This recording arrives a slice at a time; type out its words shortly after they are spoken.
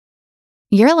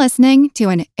You're listening to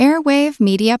an Airwave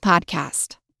Media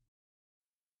Podcast.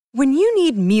 When you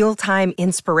need mealtime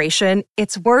inspiration,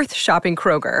 it's worth shopping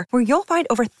Kroger, where you'll find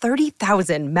over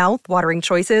 30,000 mouth-watering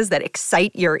choices that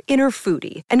excite your inner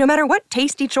foodie. And no matter what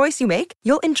tasty choice you make,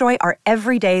 you'll enjoy our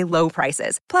everyday low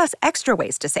prices, plus extra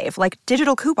ways to save, like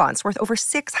digital coupons worth over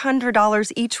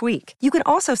 $600 each week. You can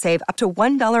also save up to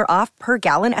 $1 off per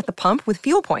gallon at the pump with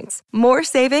fuel points. More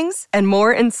savings and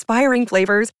more inspiring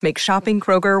flavors make shopping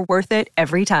Kroger worth it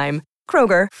every time.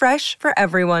 Kroger, fresh for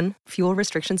everyone. Fuel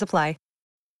restrictions apply.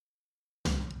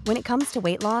 When it comes to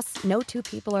weight loss, no two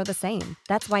people are the same.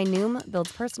 That's why Noom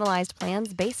builds personalized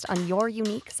plans based on your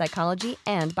unique psychology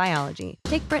and biology.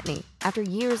 Take Brittany. After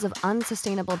years of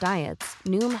unsustainable diets,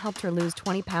 Noom helped her lose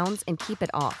 20 pounds and keep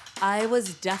it off. I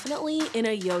was definitely in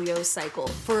a yo-yo cycle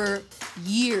for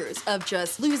years of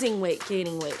just losing weight,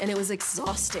 gaining weight, and it was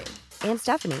exhausting. And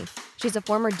Stephanie. She's a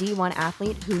former D1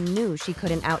 athlete who knew she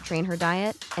couldn't outtrain her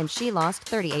diet, and she lost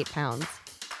 38 pounds.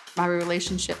 My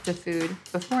relationship to food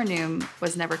before Noom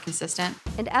was never consistent.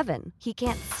 And Evan, he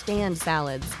can't stand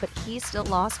salads, but he still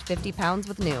lost 50 pounds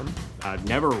with Noom. I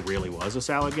never really was a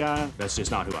salad guy. That's just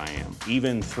not who I am.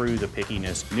 Even through the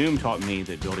pickiness, Noom taught me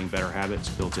that building better habits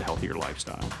builds a healthier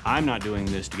lifestyle. I'm not doing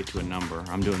this to get to a number.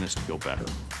 I'm doing this to feel better.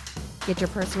 Get your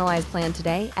personalized plan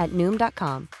today at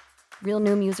Noom.com. Real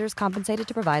Noom users compensated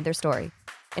to provide their story.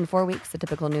 In 4 weeks, the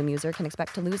typical Noom user can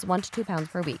expect to lose 1 to 2 pounds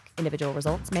per week. Individual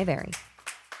results may vary.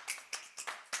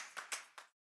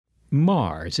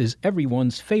 Mars is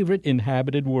everyone's favorite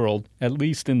inhabited world, at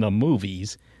least in the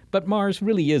movies. But Mars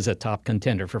really is a top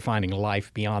contender for finding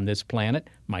life beyond this planet,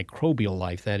 microbial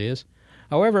life, that is.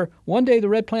 However, one day the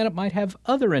red planet might have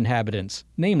other inhabitants,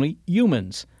 namely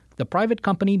humans. The private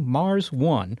company Mars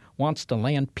One wants to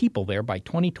land people there by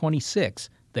 2026.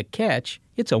 The catch,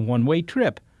 it's a one-way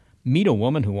trip. Meet a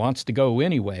woman who wants to go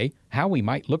anyway, how we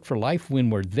might look for life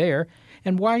when we're there,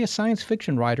 and why a science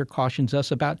fiction writer cautions us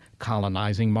about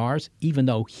colonizing Mars, even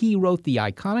though he wrote the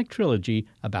iconic trilogy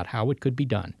about how it could be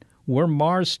done. We're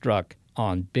Mars-struck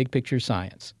on Big Picture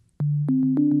Science.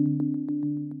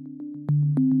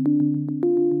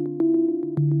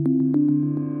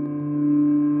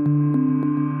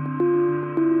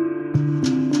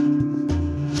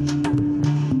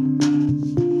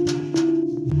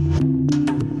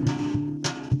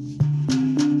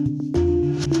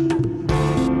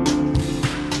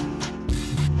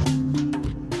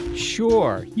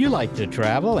 Sure, you like to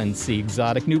travel and see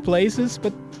exotic new places,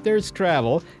 but there's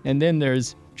travel, and then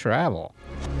there's travel.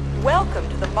 Welcome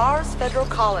to the Mars Federal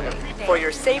Colony. For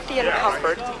your safety and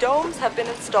comfort, domes have been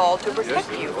installed to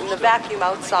protect you from the vacuum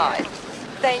outside.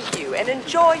 Thank you, and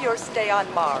enjoy your stay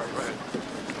on Mars.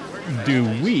 Do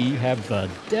we have the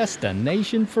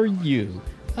destination for you?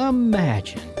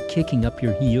 Imagine kicking up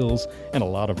your heels and a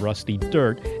lot of rusty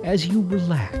dirt as you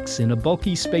relax in a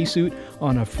bulky spacesuit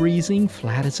on a freezing,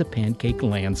 flat-as-a-pancake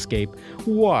landscape.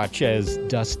 Watch as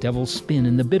dust devils spin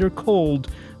in the bitter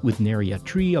cold with nary a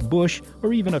tree, a bush,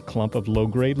 or even a clump of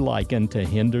low-grade lichen to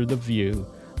hinder the view.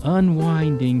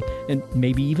 Unwinding and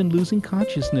maybe even losing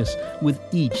consciousness with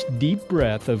each deep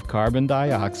breath of carbon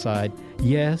dioxide.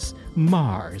 Yes,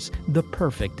 Mars, the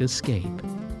perfect escape.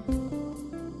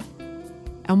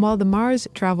 And while the Mars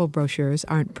travel brochures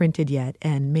aren't printed yet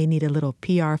and may need a little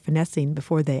PR finessing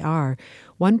before they are,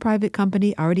 one private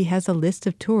company already has a list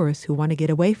of tourists who want to get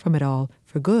away from it all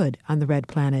for good on the Red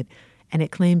Planet, and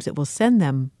it claims it will send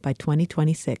them by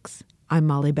 2026. I'm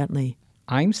Molly Bentley.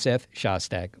 I'm Seth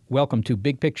Shostak. Welcome to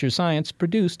Big Picture Science,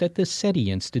 produced at the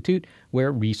SETI Institute,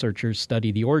 where researchers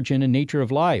study the origin and nature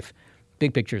of life.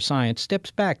 Big Picture Science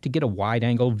steps back to get a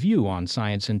wide-angle view on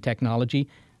science and technology.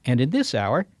 And in this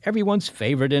hour, everyone's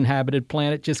favorite inhabited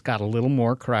planet just got a little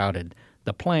more crowded.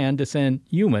 The plan to send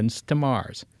humans to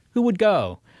Mars. Who would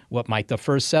go? What might the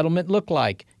first settlement look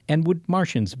like? And would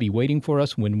Martians be waiting for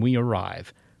us when we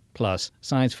arrive? Plus,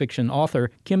 science fiction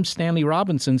author Kim Stanley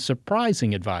Robinson's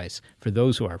surprising advice for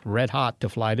those who are red hot to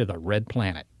fly to the red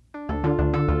planet.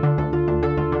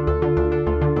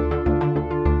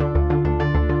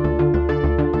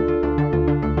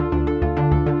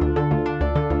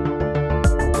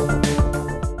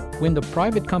 When the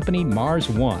private company Mars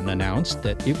One announced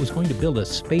that it was going to build a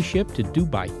spaceship to do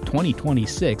by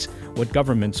 2026 what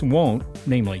governments won't,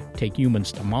 namely take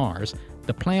humans to Mars,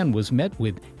 the plan was met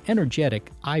with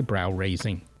energetic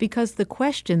eyebrow-raising. Because the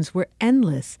questions were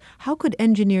endless. How could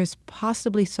engineers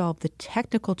possibly solve the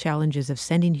technical challenges of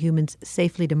sending humans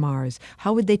safely to Mars?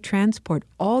 How would they transport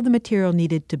all the material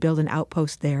needed to build an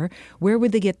outpost there? Where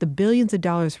would they get the billions of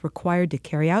dollars required to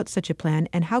carry out such a plan?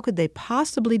 And how could they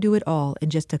possibly do it all in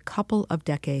just a couple of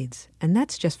decades? And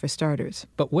that's just for starters.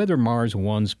 But whether Mars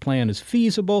One's plan is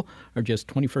feasible or just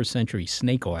 21st century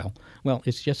snake oil, well,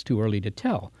 it's just too early to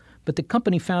tell. But the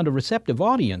company found a receptive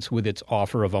audience with its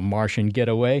offer of a Martian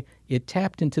getaway. It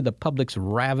tapped into the public's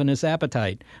ravenous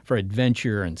appetite for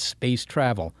adventure and space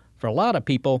travel. For a lot of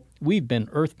people, we've been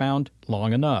earthbound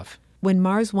long enough. When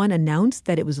Mars One announced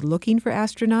that it was looking for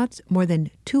astronauts, more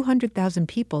than 200,000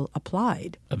 people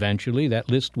applied. Eventually, that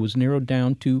list was narrowed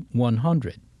down to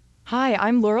 100. Hi,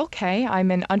 I'm Laurel Kay.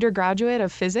 I'm an undergraduate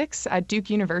of physics at Duke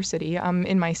University. I'm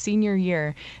in my senior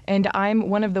year, and I'm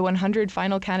one of the 100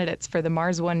 final candidates for the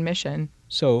Mars One mission.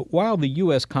 So while the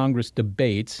U.S. Congress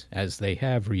debates, as they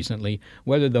have recently,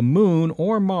 whether the Moon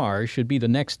or Mars should be the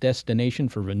next destination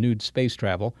for renewed space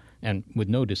travel, and with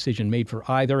no decision made for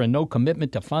either and no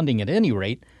commitment to funding at any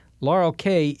rate, Laurel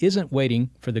Kay isn't waiting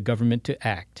for the government to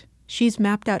act. She's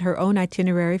mapped out her own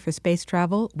itinerary for space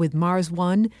travel with Mars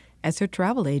One as her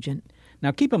travel agent.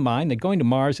 Now keep in mind that going to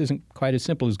Mars isn't quite as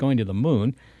simple as going to the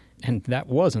Moon, and that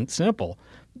wasn't simple.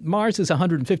 Mars is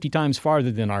 150 times farther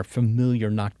than our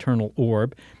familiar nocturnal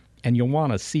orb, and you'll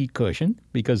want a seat cushion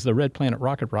because the Red Planet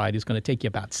rocket ride is going to take you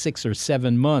about 6 or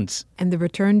 7 months. And the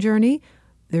return journey?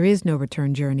 There is no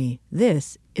return journey.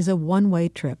 This is a one-way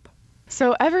trip.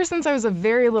 So ever since I was a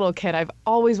very little kid, I've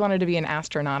always wanted to be an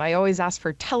astronaut. I always asked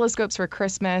for telescopes for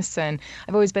Christmas, and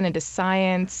I've always been into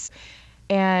science.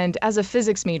 And as a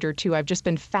physics major, too, I've just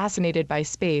been fascinated by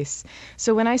space.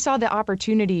 So when I saw the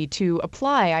opportunity to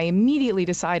apply, I immediately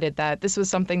decided that this was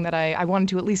something that I wanted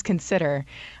to at least consider.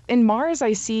 In Mars,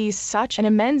 I see such an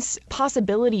immense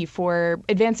possibility for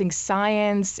advancing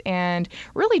science and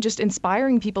really just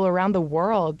inspiring people around the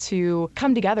world to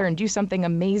come together and do something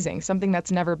amazing, something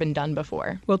that's never been done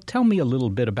before. Well, tell me a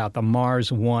little bit about the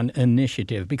Mars One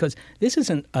initiative, because this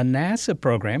isn't a NASA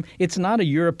program. It's not a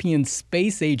European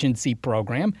Space Agency program.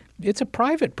 It's a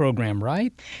private program,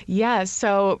 right? Yeah,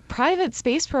 so private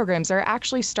space programs are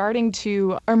actually starting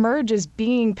to emerge as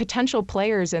being potential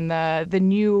players in the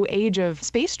new age of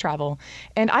space travel.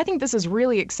 And I think this is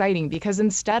really exciting because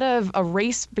instead of a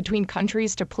race between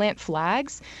countries to plant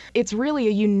flags, it's really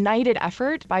a united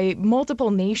effort by multiple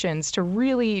nations to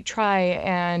really try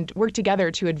and work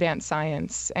together to advance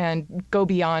science and go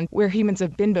beyond where humans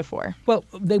have been before. Well,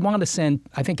 they want to send,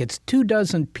 I think it's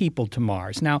 24 people to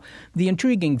Mars. Now, the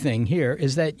intriguing thing here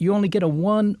is that you only get a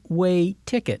one-way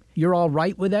ticket. You're all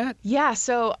right with that? Yeah,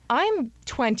 so I'm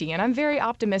 20, and I'm very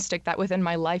optimistic that within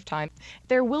my lifetime,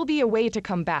 there will be a way to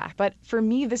come back. But for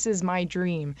me, this is my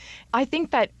dream. I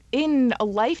think that in a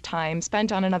lifetime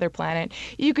spent on another planet,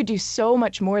 you could do so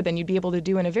much more than you'd be able to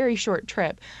do in a very short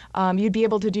trip. You'd be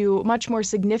able to do much more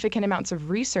significant amounts of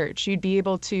research. You'd be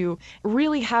able to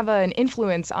really have an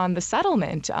influence on the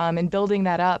settlement and building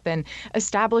that up and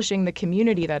establishing the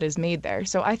community that is made there.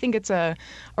 So I think it's a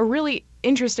really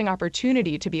interesting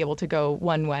opportunity to be able to go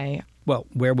one way. Well,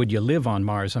 where would you live on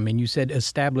Mars? I mean, you said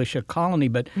establish a colony,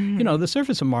 but, you know, the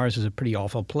surface of Mars is a pretty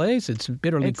awful place. It's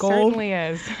bitterly cold. It certainly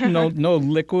is. No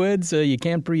liquids. You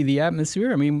can't breathe the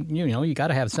atmosphere. I mean, you got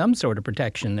to have some sort of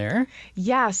protection there.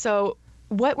 Yeah, so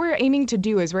what we're aiming to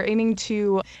do is we're aiming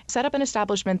to set up an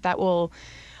establishment that will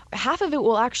half of it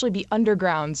will actually be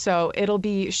underground, so it'll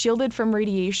be shielded from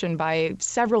radiation by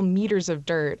several meters of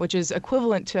dirt, which is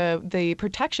equivalent to the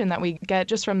protection that we get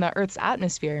just from the Earth's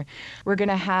atmosphere. We're going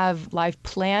to have live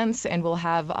plants, and we'll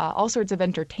have all sorts of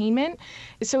entertainment.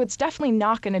 So it's definitely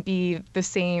not going to be the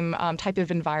same type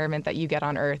of environment that you get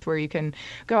on Earth, where you can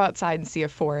go outside and see a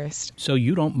forest. So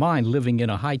you don't mind living in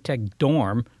a high-tech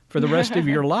dorm for the rest of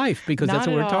your life, because that's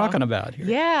what we're talking about here.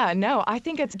 Yeah, no, I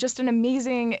think it's just an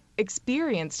amazing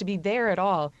experience to be there at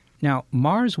all. Now,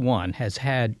 Mars One has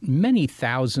had many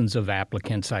thousands of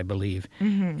applicants, I believe.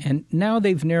 Mm-hmm. And now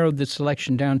they've narrowed the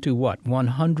selection down to,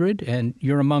 100? And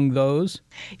you're among those?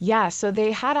 Yeah, so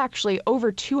they had actually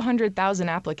over 200,000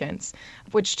 applicants,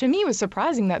 which to me was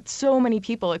surprising that so many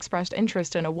people expressed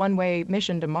interest in a one-way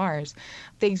mission to Mars.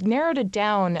 They narrowed it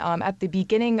down at the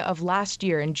beginning of last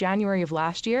year, in January of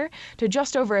last year, to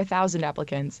just over 1,000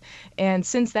 applicants. And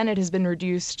since then, it has been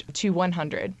reduced to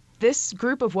 100. This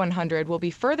group of 100 will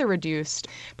be further reduced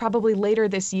probably later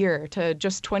this year to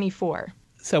just 24.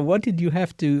 So what did you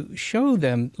have to show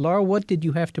them? Laura, what did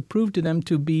you have to prove to them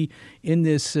to be in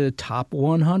this top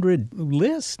 100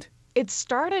 list? It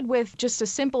started with just a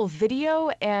simple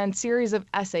video and series of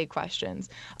essay questions.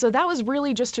 So that was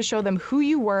really just to show them who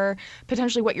you were,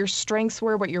 potentially what your strengths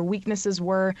were, what your weaknesses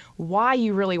were, why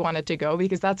you really wanted to go,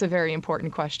 because that's a very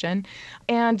important question,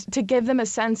 and to give them a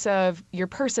sense of your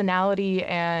personality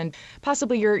and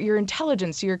possibly your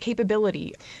intelligence, your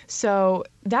capability. So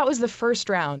that was the first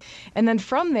round. And then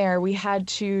from there, we had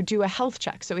to do a health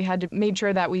check. So we had to make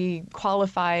sure that we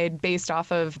qualified based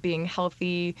off of being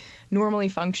healthy, normally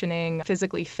functioning,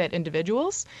 physically fit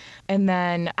individuals. And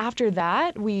then after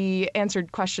that, we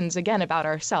answered questions again about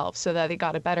ourselves so that they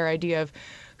got a better idea of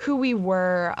who we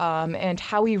were and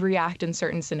how we react in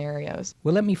certain scenarios.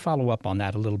 Well, let me follow up on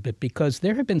that a little bit, because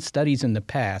there have been studies in the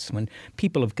past when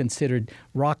people have considered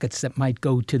rockets that might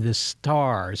go to the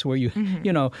stars, where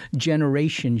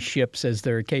generation ships, as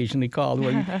they're occasionally called,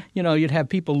 where, you'd have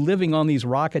people living on these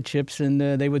rocket ships and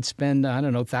they would spend,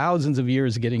 thousands of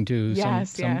years getting to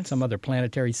some other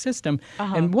planetary system.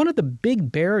 And one of the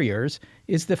big barriers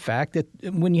is the fact that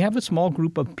when you have a small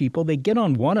group of people, they get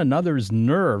on one another's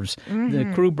nerves. The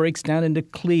crew breaks down into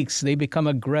cliques. They become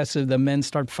aggressive. The men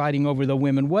start fighting over the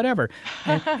women, whatever.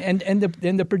 And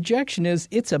the projection is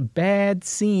it's a bad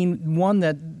scene, one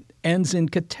that ends in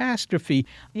catastrophe.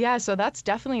 Yeah, so that's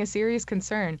definitely a serious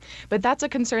concern. But that's a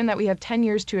concern that we have 10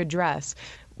 years to address.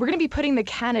 We're going to be putting the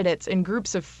candidates in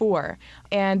groups of 4,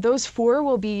 and those 4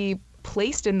 will be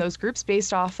placed in those groups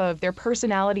based off of their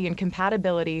personality and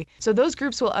compatibility. So those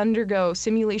groups will undergo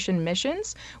simulation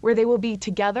missions where they will be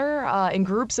together in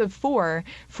groups of 4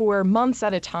 for months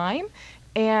at a time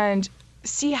and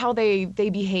see how they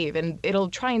behave, and it'll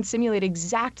try and simulate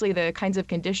exactly the kinds of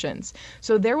conditions.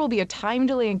 So there will be a time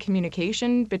delay in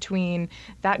communication between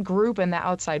that group and the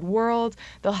outside world.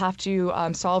 They'll have to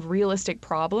solve realistic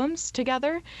problems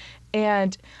together.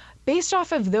 And based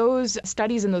off of those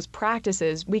studies and those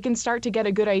practices, we can start to get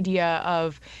a good idea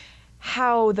of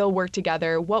how they'll work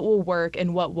together, what will work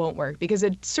and what won't work, because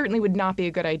it certainly would not be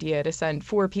a good idea to send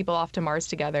 4 people off to Mars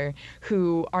together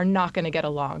who are not going to get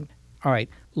along. All right,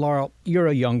 Laurel, you're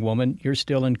a young woman. You're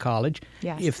still in college.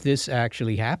 Yes. If this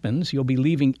actually happens, you'll be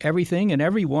leaving everything and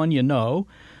everyone you know,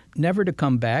 never to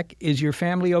come back. Is your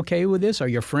family okay with this? Are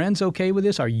your friends okay with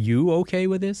this? Are you okay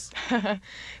with this?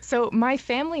 So my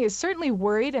family is certainly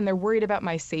worried, and they're worried about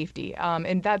my safety.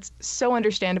 And that's so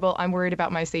understandable. I'm worried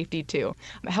about my safety too.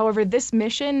 However, this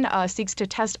mission seeks to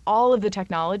test all of the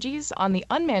technologies on the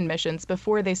unmanned missions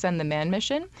before they send the manned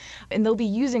mission. And they'll be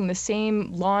using the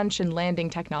same launch and landing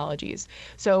technologies.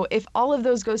 So if all of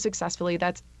those go successfully,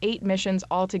 that's 8 missions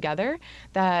altogether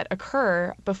that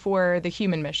occur before the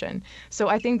human mission. So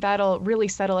I think that'll really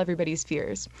settle everybody's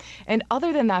fears. And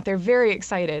other than that, they're very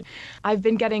excited. I've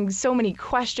been getting so many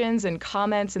questions and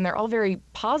comments, and they're all very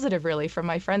positive, really, from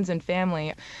my friends and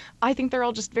family. I think they're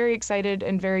all just very excited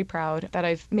and very proud that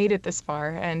I've made it this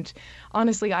far. And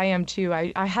honestly, I am too.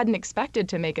 I hadn't expected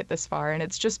to make it this far, and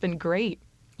it's just been great.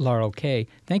 Laurel Kay,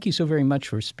 thank you so very much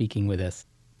for speaking with us.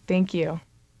 Thank you.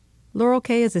 Laurel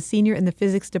Kay is a senior in the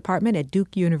physics department at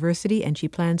Duke University, and she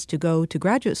plans to go to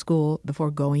graduate school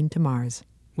before going to Mars.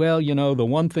 Well, the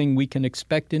one thing we can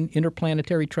expect in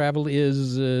interplanetary travel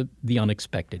is the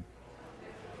unexpected.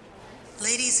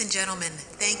 Ladies and gentlemen,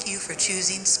 thank you for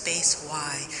choosing Space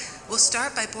Y. We'll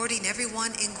start by boarding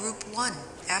everyone in Group 1.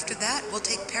 After that, we'll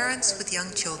take parents with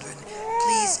young children.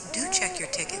 Please do check your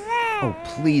ticket. Oh,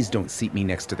 please don't seat me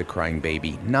next to the crying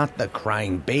baby. Not the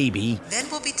crying baby. Then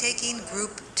we'll be taking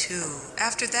Group 2.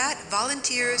 After that,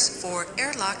 volunteers for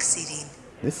airlock seating.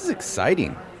 This is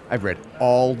exciting. I've read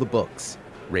all the books.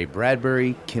 Ray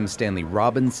Bradbury, Kim Stanley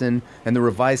Robinson, and the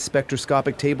revised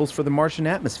spectroscopic tables for the Martian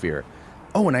atmosphere.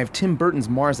 Oh, and I have Tim Burton's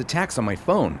Mars Attacks on my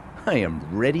phone. I am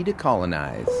ready to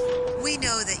colonize. We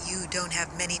know that you don't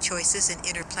have many choices in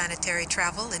interplanetary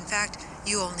travel. In fact,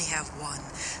 you only have one.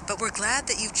 But we're glad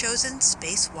that you've chosen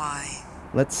Space Y.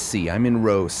 Let's see, I'm in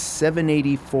row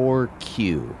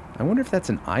 784Q. I wonder if that's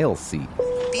an aisle seat.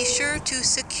 Be sure to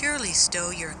securely stow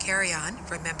your carry-on,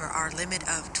 remember our limit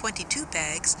of 22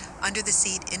 bags, under the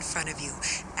seat in front of you.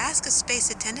 Ask a space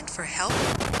attendant for help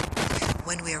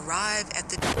when we arrive at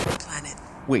the planet.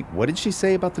 Wait, what did she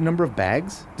say about the number of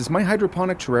bags? Does my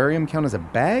hydroponic terrarium count as a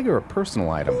bag or a personal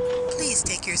item? Please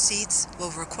take your seats.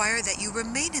 We'll require that you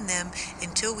remain in them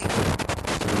until we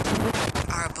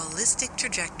our ballistic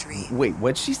trajectory. Wait,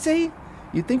 what'd she say?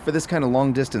 You'd think for this kind of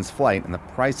long-distance flight and the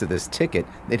price of this ticket,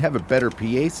 they'd have a better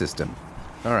PA system.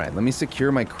 All right, let me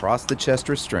secure my cross-the-chest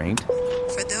restraint.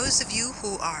 For those of you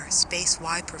who are Space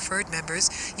Y preferred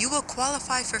members, you will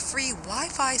qualify for free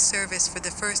Wi-Fi service for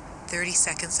the first 30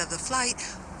 seconds of the flight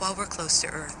while we're close to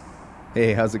Earth.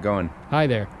 Hey, how's it going? Hi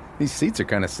there. These seats are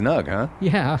kind of snug, huh?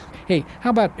 Yeah. Hey, how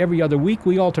about every other week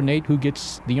we alternate who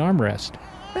gets the armrest?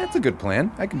 That's a good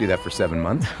plan. I can do that for 7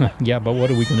 months. Yeah, but what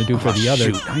are we going to do for the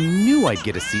others? Shoot, I knew I'd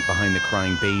get a seat behind the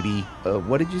crying baby.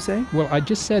 What did you say? Well, I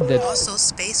just said that... Also,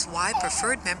 Space Y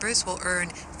preferred members will earn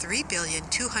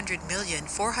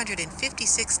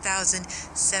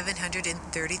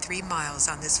 3,200,456,733 miles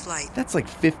on this flight. That's like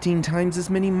 15 times as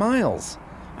many miles.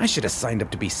 I should have signed up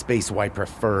to be Space Y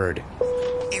preferred.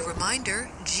 A reminder,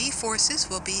 G-forces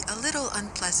will be a little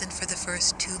unpleasant for the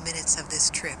first 2 minutes of this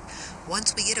trip.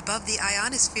 Once we get above the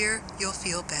ionosphere, you'll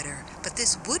feel better. But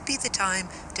this would be the time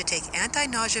to take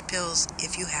anti-nausea pills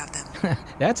if you have them.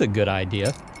 That's a good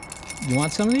idea. You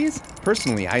want some of these?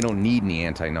 Personally, I don't need any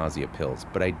anti-nausea pills,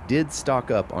 but I did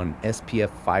stock up on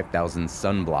SPF 5000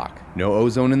 sunblock. No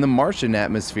ozone in the Martian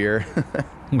atmosphere.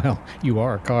 Well, you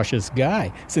are a cautious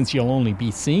guy, since you'll only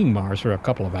be seeing Mars for a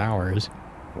couple of hours.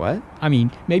 What? I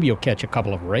mean, maybe you'll catch a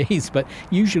couple of rays, but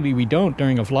usually we don't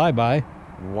during a flyby.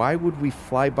 Why would we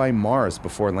fly by Mars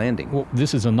before landing? Well,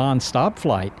 this is a non-stop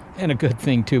flight, and a good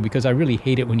thing, too, because I really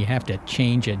hate it when you have to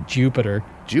change at Jupiter.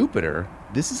 Jupiter?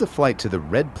 This is a flight to the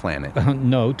red planet.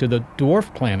 No, to the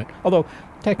dwarf planet. Although,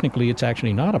 technically, it's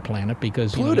actually not a planet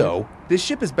because... Pluto? This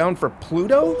ship is bound for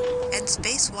Pluto? And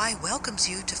Space Y welcomes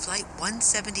you to Flight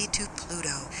 170 to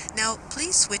Pluto. Now,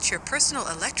 please switch your personal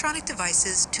electronic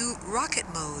devices to rocket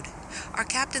mode. Our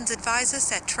captains advise us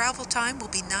that travel time will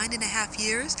be 9.5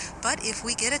 years, but if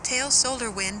we get a tail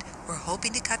solar wind, we're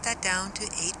hoping to cut that down to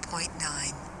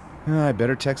 8.9. I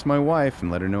better text my wife and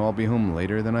let her know I'll be home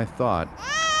later than I thought.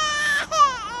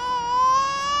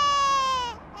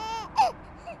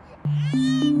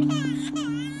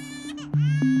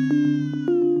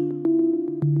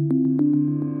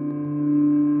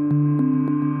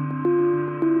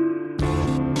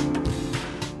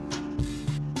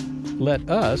 Let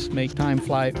us make time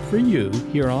fly for you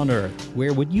here on Earth.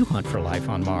 Where would you hunt for life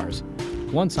on Mars?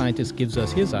 One scientist gives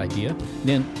us his idea.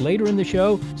 Then later in the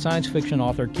show, science fiction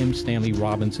author Kim Stanley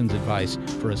Robinson's advice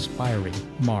for aspiring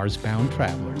Mars-bound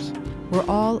travelers. We're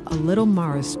all a little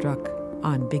Mars-struck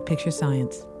on Big Picture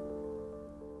Science.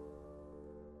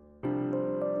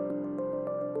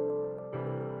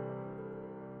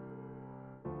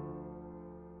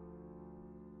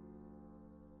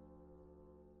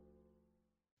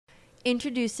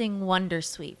 Introducing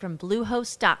Wondersuite from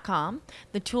Bluehost.com,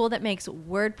 the tool that makes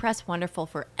WordPress wonderful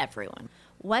for everyone.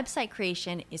 Website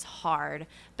creation is hard,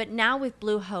 but now with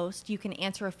Bluehost, you can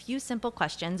answer a few simple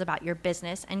questions about your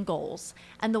business and goals,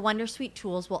 and the Wondersuite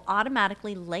tools will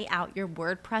automatically lay out your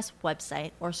WordPress website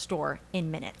or store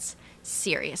in minutes.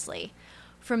 Seriously.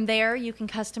 From there, you can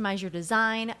customize your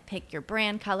design, pick your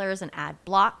brand colors, and add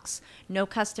blocks. No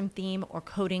custom theme or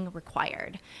coding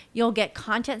required. You'll get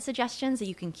content suggestions that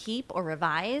you can keep or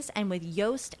revise, and with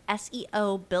Yoast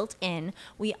SEO built in,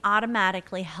 we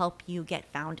automatically help you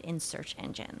get found in search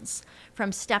engines.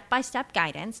 From step-by-step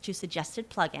guidance to suggested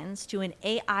plugins to an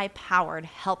AI-powered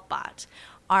help bot,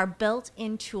 our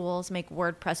built-in tools make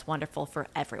WordPress wonderful for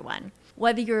everyone.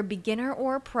 Whether you're a beginner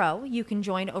or a pro, you can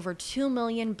join over 2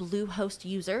 million Bluehost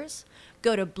users.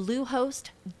 Go to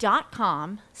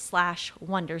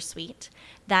bluehost.com/wondersuite.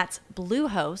 That's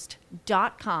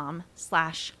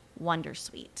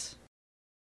bluehost.com/wondersuite.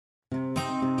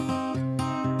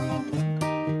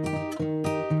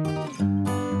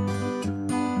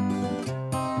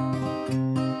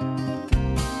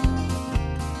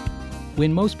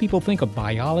 When most people think of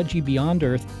biology beyond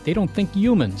Earth, they don't think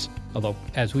humans. Although,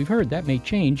 as we've heard, that may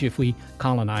change if we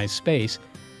colonize space.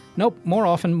 Nope, more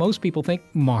often, most people think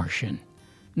Martian.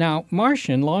 Now,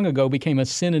 Martian long ago became a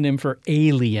synonym for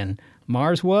alien.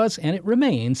 Mars was, and it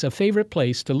remains, a favorite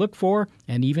place to look for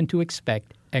and even to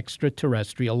expect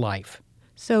extraterrestrial life.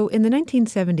 So in the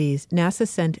 1970s, NASA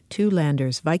sent 2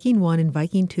 landers, Viking 1 and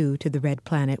Viking 2, to the Red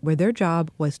Planet, where their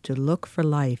job was to look for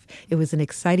life. It was an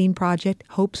exciting project,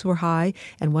 hopes were high,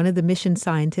 and one of the mission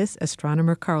scientists,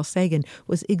 astronomer Carl Sagan,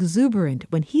 was exuberant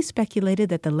when he speculated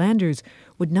that the landers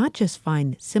would not just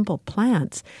find simple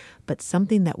plants, but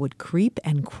something that would creep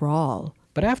and crawl.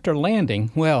 But after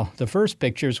landing, well, the first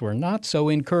pictures were not so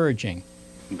encouraging.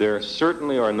 There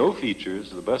certainly are no features,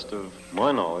 to the best of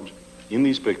my knowledge, in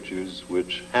these pictures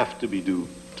which have to be due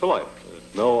to life.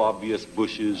 No obvious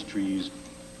bushes, trees,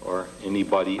 or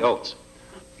anybody else.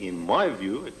 In my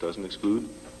view, it doesn't exclude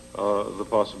the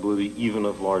possibility even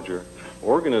of larger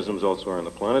organisms elsewhere on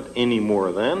the planet, any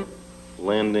more than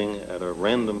landing at a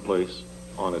random place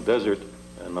on a desert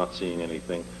and not seeing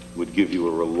anything would give you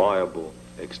a reliable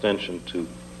extension to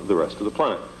the rest of the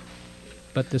planet.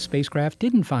 But the spacecraft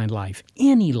didn't find life,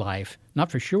 any life,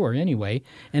 not for sure anyway.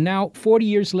 And now, 40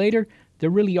 years later, there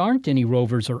really aren't any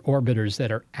rovers or orbiters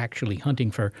that are actually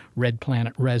hunting for red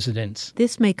planet residents.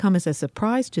 This may come as a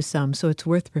surprise to some, so it's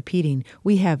worth repeating.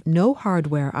 We have no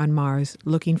hardware on Mars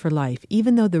looking for life,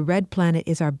 even though the red planet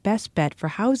is our best bet for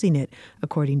housing it,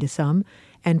 according to some.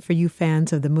 And for you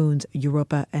fans of the moons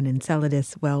Europa and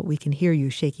Enceladus, well, we can hear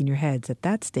you shaking your heads at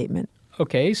that statement.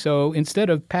 Okay, so instead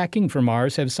of packing for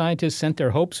Mars, have scientists sent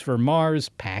their hopes for Mars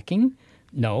packing?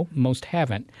 No, most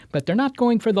haven't. But they're not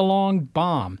going for the long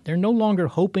bomb. They're no longer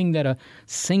hoping that a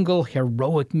single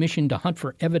heroic mission to hunt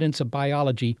for evidence of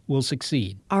biology will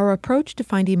succeed. Our approach to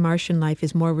finding Martian life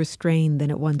is more restrained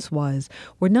than it once was.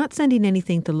 We're not sending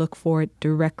anything to look for it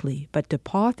directly, but to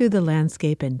paw through the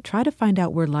landscape and try to find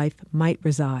out where life might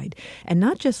reside. And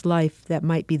not just life that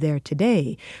might be there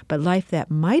today, but life that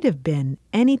might have been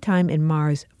any time in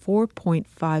Mars'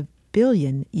 4.5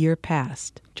 billion year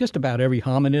past. Just about every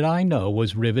hominid I know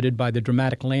was riveted by the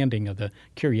dramatic landing of the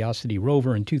Curiosity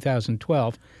rover in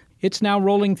 2012. It's now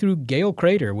rolling through Gale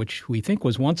Crater, which we think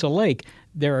was once a lake.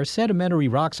 There are sedimentary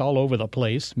rocks all over the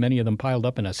place, many of them piled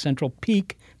up in a central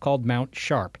peak called Mount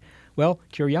Sharp. Well,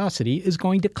 Curiosity is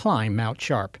going to climb Mount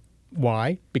Sharp.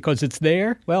 Why? Because it's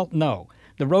there? Well, no.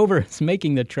 The rover is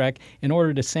making the trek in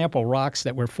order to sample rocks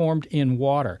that were formed in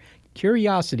water.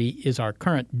 Curiosity is our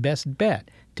current best bet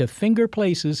to finger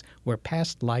places where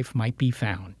past life might be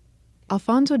found.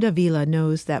 Alfonso Davila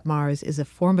knows that Mars is a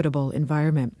formidable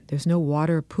environment. There's no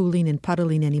water pooling and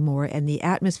puddling anymore, and the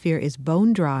atmosphere is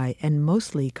bone dry and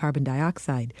mostly carbon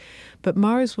dioxide. But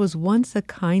Mars was once a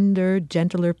kinder,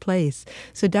 gentler place.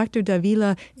 So Dr.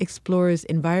 Davila explores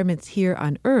environments here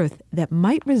on Earth that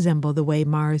might resemble the way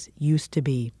Mars used to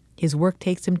be. His work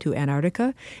takes him to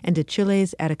Antarctica and to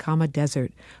Chile's Atacama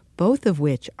Desert, both of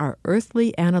which are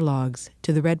earthly analogs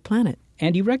to the red planet.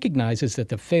 And he recognizes that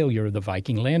the failure of the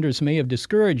Viking landers may have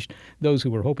discouraged those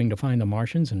who were hoping to find the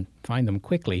Martians and find them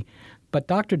quickly. But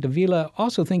Dr. Davila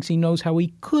also thinks he knows how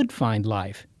he could find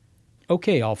life.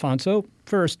 Okay, Alfonso,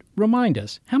 first, remind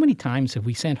us, how many times have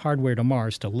we sent hardware to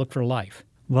Mars to look for life?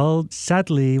 Well,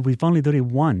 sadly, we've only done it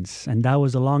once, and that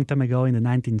was a long time ago in the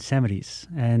 1970s.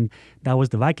 And that was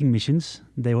the Viking missions.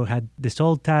 They had the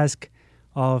sole task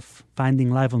of finding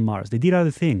life on Mars. They did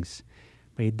other things,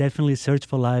 but they definitely searched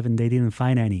for life and they didn't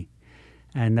find any.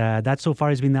 And that so far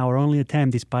has been our only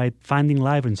attempt, despite finding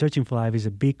life and searching for life is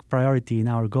a big priority in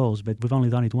our goals, but we've only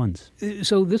done it once.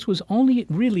 So this was only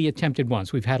really attempted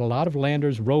once. We've had a lot of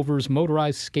landers, rovers,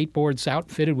 motorized skateboards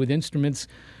outfitted with instruments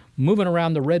moving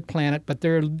around the red planet, but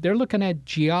they're looking at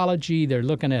geology, they're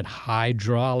looking at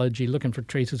hydrology, looking for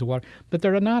traces of water, but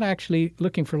they're not actually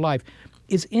looking for life.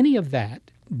 Is any of that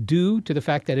due to the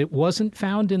fact that it wasn't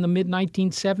found in the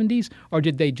mid-1970s, or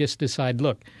did they just decide,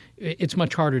 look, it's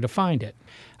much harder to find it?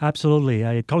 Absolutely.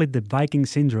 I call it the Viking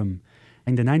syndrome.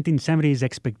 In the 1970s,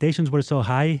 expectations were so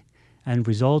high and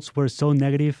results were so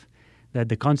negative that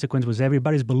the consequence was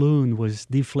everybody's balloon was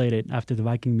deflated after the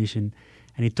Viking mission.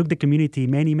 And it took the community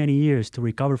many, many years to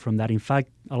recover from that. In fact,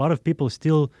 a lot of people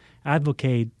still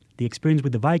advocate the experience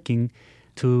with the Viking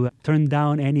to turn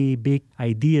down any big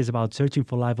ideas about searching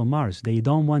for life on Mars. They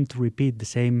don't want to repeat the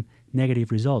same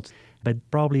negative results. But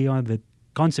probably one of the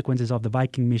consequences of the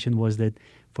Viking mission was that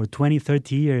for 20,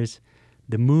 30 years,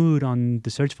 the mood on the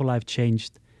search for life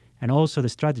changed, and also the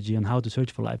strategy on how to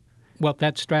search for life. Well,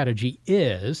 that strategy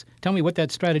is, tell me what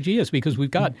that strategy is, because we've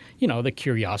got, the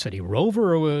Curiosity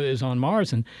rover is on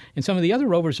Mars, and some of the other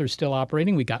rovers are still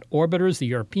operating. We've got orbiters. The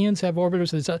Europeans have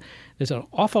orbiters. There's an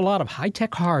awful lot of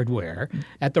high-tech hardware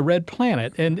at the red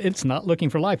planet, and it's not looking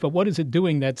for life. But what is it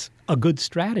doing that's a good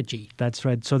strategy? That's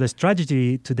right. So the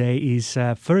strategy today is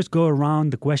first go around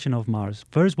the question of Mars.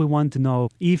 First, we want to know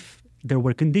if there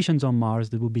were conditions on Mars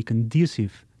that would be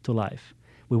conducive to life.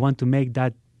 We want to make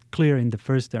that clear in the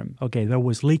first term. Okay, there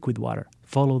was liquid water.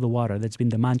 Follow the water. That's been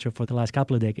the mantra for the last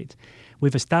couple of decades.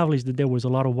 We've established that there was a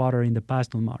lot of water in the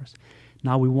past on Mars.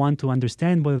 Now we want to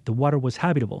understand whether the water was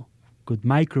habitable. Could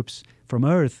microbes from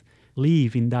Earth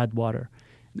live in that water?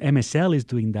 MSL is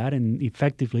doing that and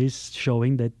effectively is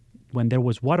showing that when there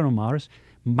was water on Mars,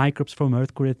 microbes from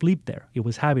Earth could have lived there. It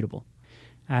was habitable.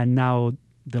 And now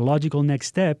the logical next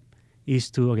step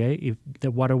is to, if the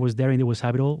water was there and it was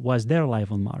habitable, was there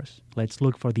life on Mars? Let's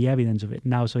look for the evidence of it.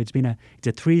 Now, so it's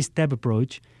a three-step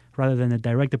approach rather than a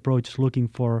direct approach looking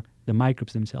for the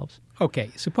microbes themselves. Okay,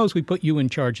 suppose we put you in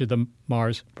charge of the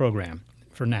Mars program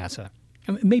for NASA.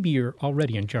 Maybe you're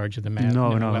already in charge of the Mars.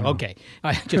 No. Okay,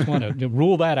 I just want to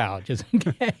rule that out, just in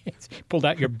case. Pulled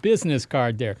out your business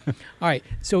card there. All right,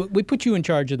 so we put you in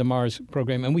charge of the Mars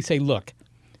program, and we say, look,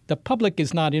 the public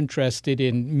is not interested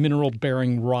in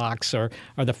mineral-bearing rocks or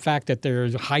the fact that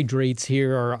there's hydrates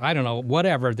here or, I don't know,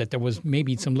 whatever, that there was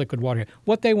maybe some liquid water here.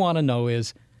 What they want to know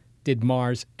is, did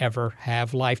Mars ever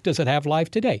have life? Does it have life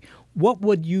today? What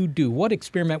would you do? What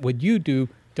experiment would you do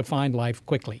to find life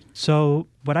quickly? So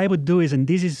what I would do is, and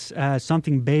this is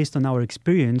something based on our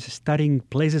experience, studying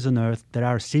places on Earth that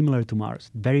are similar to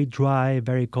Mars. Very dry,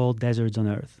 very cold deserts on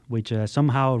Earth, which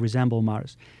somehow resemble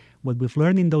Mars. What we've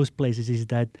learned in those places is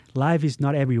that life is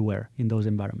not everywhere in those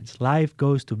environments. Life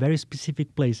goes to very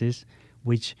specific places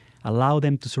which allow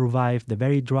them to survive the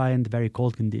very dry and the very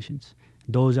cold conditions.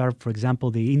 Those are, for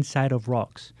example, the inside of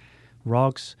rocks.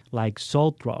 Rocks like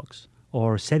salt rocks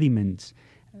or sediments.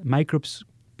 Microbes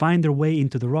find their way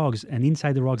into the rocks, and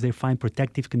inside the rocks they find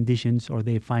protective conditions, or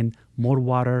they find more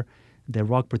water. The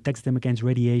rock protects them against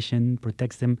radiation,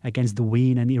 protects them against the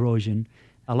wind and erosion,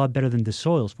 a lot better than the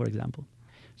soils, for example.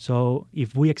 So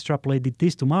if we extrapolated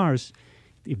this to Mars,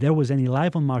 if there was any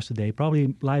life on Mars today,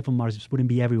 probably life on Mars wouldn't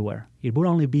be everywhere. It would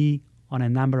only be on a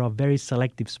number of very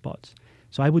selective spots.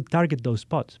 So I would target those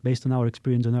spots based on our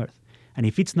experience on Earth. And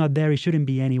if it's not there, it shouldn't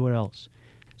be anywhere else.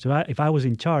 So if I was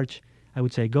in charge, I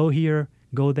would say, go here,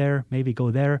 go there, maybe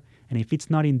go there. And if it's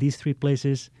not in these three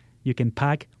places, you can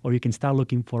pack or you can start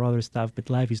looking for other stuff, but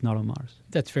life is not on Mars.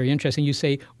 That's very interesting. You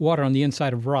say water on the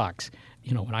inside of rocks.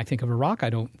 You know, when I think of a rock,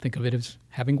 I don't think of it as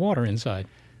having water inside.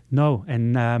 No,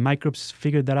 and microbes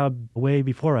figured that out way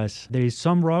before us. There is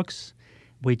some rocks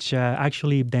which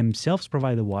actually themselves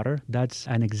provide the water. That's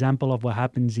an example of what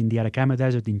happens in the Atacama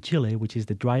Desert in Chile, which is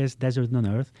the driest desert on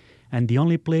Earth. And the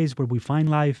only place where we find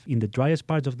life in the driest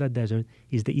parts of that desert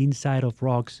is the inside of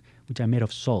rocks, which are made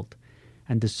of salt.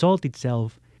 And the salt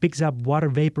itself picks up water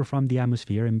vapor from the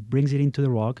atmosphere and brings it into the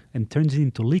rock and turns it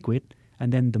into liquid.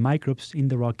 And then the microbes in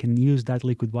the rock can use that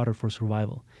liquid water for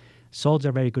survival. Salts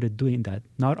are very good at doing that,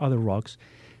 not other rocks.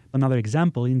 Another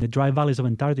example, in the dry valleys of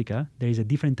Antarctica, there is a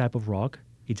different type of rock.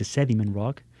 It's a sediment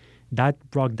rock. That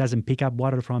rock doesn't pick up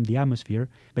water from the atmosphere,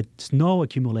 but snow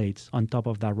accumulates on top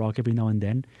of that rock every now and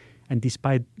then. And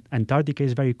despite Antarctica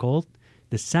is very cold,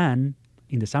 the sun,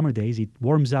 in the summer days, it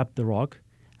warms up the rock.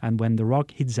 And when the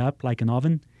rock heats up like an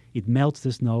oven, it melts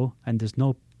the snow, and the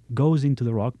snow goes into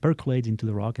the rock, percolates into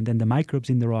the rock, and then the microbes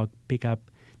in the rock pick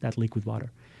up that liquid water.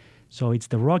 So it's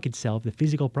the rock itself, the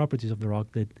physical properties of the rock,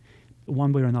 that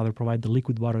one way or another provide the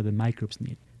liquid water that microbes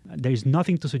need. There is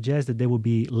nothing to suggest that there will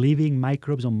be living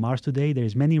microbes on Mars today.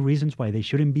 There's many reasons why they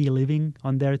shouldn't be living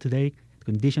on there today. The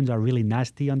conditions are really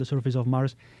nasty on the surface of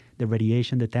Mars. The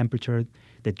radiation, the temperature,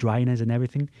 the dryness and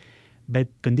everything. But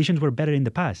conditions were better in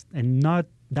the past and not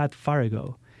that far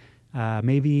ago.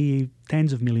 Maybe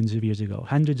tens of millions of years ago,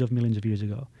 hundreds of millions of years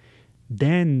ago.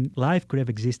 Then life could have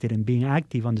existed and been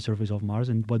active on the surface of Mars.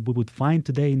 And what we would find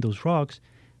today in those rocks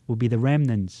would be the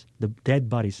remnants, the dead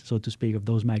bodies, so to speak, of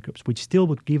those microbes, which still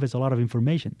would give us a lot of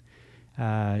information.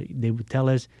 They would tell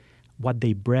us what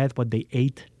they bred, what they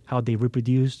ate, how they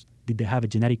reproduced. Did they have a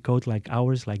genetic code like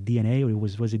ours, like DNA, or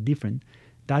was it different?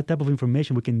 That type of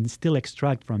information we can still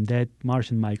extract from dead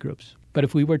Martian microbes. But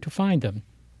if we were to find them,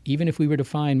 even if we were to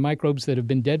find microbes that have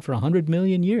been dead for 100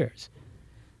 million years,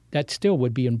 that still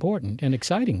would be important and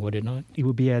exciting, would it not? It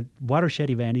would be a watershed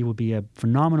event. It would be a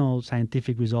phenomenal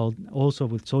scientific result, also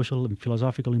with social and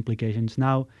philosophical implications.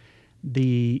 Now,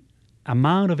 the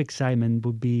amount of excitement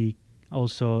would be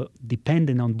also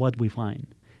dependent on what we find.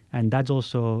 And that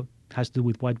also has to do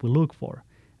with what we look for.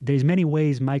 There's many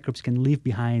ways microbes can leave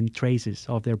behind traces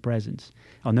of their presence.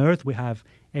 On Earth, we have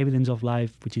evidence of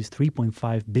life which is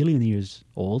 3.5 billion years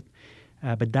old,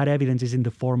 but that evidence is in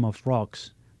the form of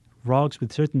rocks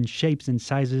with certain shapes and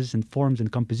sizes and forms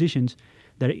and compositions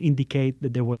that indicate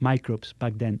that there were microbes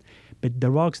back then. But the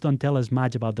rocks don't tell us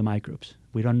much about the microbes.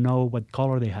 We don't know what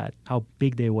color they had, how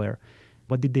big they were,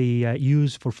 what did they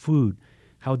use for food,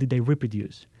 how did they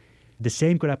reproduce. The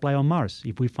same could apply on Mars.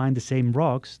 If we find the same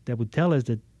rocks, that would tell us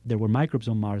that there were microbes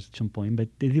on Mars at some point, but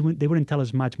they wouldn't tell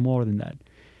us much more than that.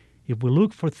 If we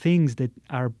look for things that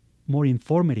are more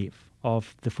informative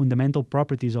of the fundamental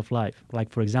properties of life, like,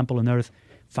 for example, on Earth,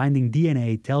 finding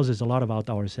DNA tells us a lot about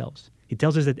ourselves. It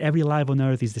tells us that every life on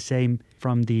Earth is the same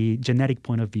from the genetic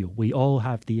point of view. We all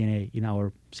have DNA in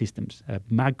our systems, a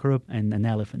microbe and an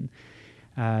elephant.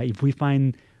 If we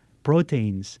find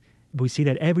proteins, we see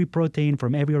that every protein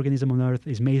from every organism on Earth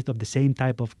is made of the same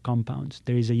type of compounds.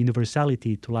 There is a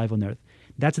universality to life on Earth.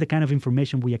 That's the kind of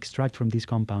information we extract from these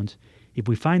compounds. If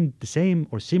we find the same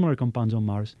or similar compounds on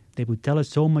Mars, they would tell us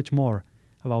so much more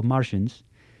about Martians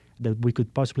that we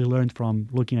could possibly learn from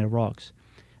looking at rocks.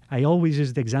 I always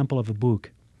use the example of a book.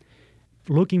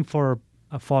 Looking for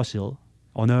a fossil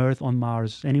on Earth, on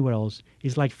Mars, anywhere else,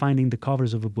 is like finding the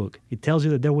covers of a book. It tells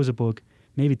you that there was a book,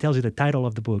 maybe it tells you the title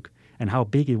of the book and how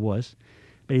big it was,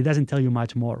 but it doesn't tell you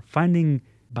much more. Finding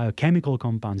biochemical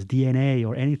compounds, DNA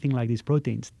or anything like these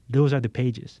proteins, those are the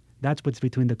pages. That's what's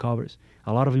between the covers.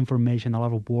 A lot of information, a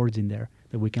lot of words in there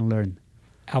that we can learn.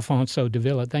 Alfonso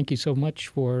Davila, thank you so much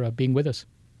for being with us.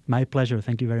 My pleasure.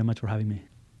 Thank you very much for having me.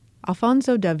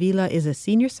 Alfonso Davila is a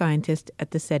senior scientist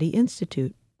at the SETI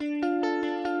Institute.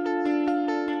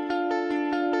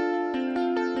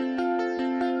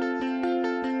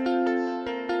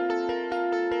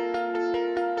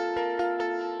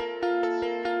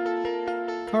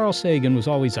 Carl Sagan was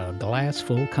always a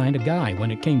glass-full kind of guy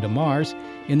when it came to Mars.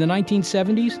 In the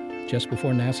 1970s, just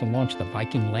before NASA launched the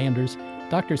Viking landers,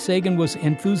 Dr. Sagan was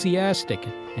enthusiastic,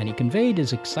 and he conveyed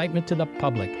his excitement to the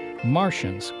public.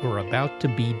 Martians were about to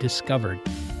be discovered.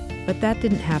 But that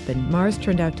didn't happen. Mars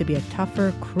turned out to be a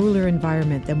tougher, crueler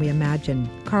environment than we imagined.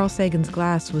 Carl Sagan's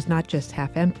glass was not just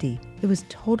half empty. It was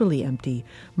totally empty.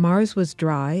 Mars was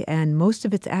dry, and most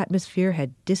of its atmosphere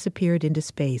had disappeared into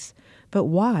space. But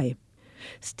why?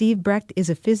 Steve Brecht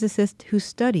is a physicist who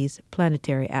studies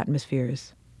planetary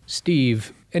atmospheres.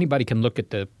 Steve, anybody can look at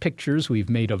the pictures we've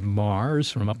made of Mars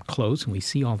from up close, and we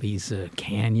see all these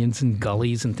canyons and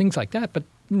gullies and things like that, but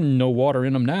no water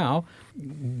in them now.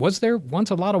 Was there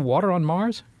once a lot of water on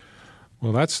Mars?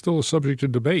 Well, that's still a subject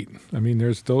of debate. I mean,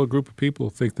 there's still a group of people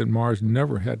who think that Mars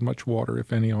never had much water,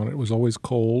 if any, on it. It was always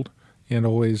cold and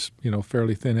always,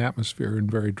 fairly thin atmosphere and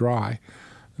very dry.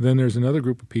 Then there's another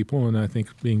group of people, and I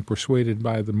think being persuaded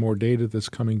by the more data that's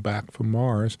coming back from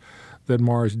Mars, that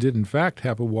Mars did in fact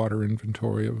have a water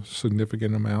inventory of a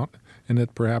significant amount, and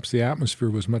that perhaps the atmosphere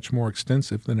was much more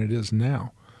extensive than it is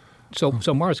now. So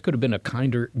Mars could have been a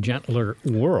kinder, gentler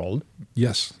world.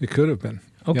 Yes, it could have been.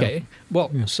 Okay. Yeah.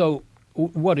 Well, so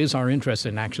what is our interest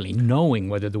in actually knowing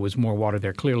whether there was more water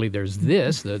there? Clearly there's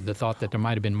this, the thought that there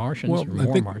might have been Martians or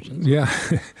more Martians. Yeah.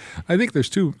 I think there's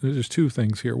two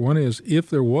things here. One is, if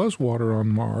there was water on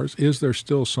Mars, is there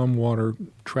still some water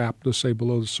trapped, let's say,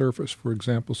 below the surface, for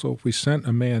example? So if we sent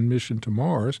a manned mission to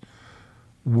Mars,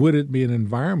 would it be an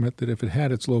environment that if it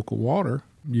had its local water,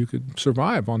 you could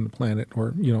survive on the planet,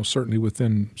 or, certainly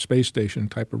within space station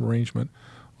type of arrangement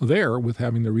there with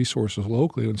having the resources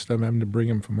locally instead of having to bring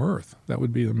them from Earth? That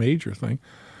would be the major thing.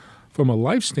 From a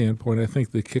life standpoint, I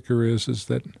think the kicker is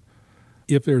that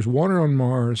if there's water on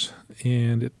Mars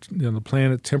and the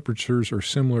planet temperatures are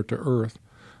similar to Earth,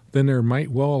 then there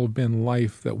might well have been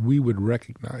life that we would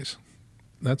recognize.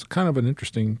 That's kind of an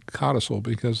interesting codicil,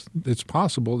 because it's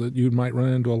possible that you might run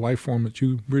into a life form that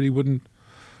you really wouldn't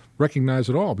recognize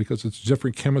at all, because it's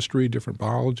different chemistry, different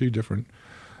biology, different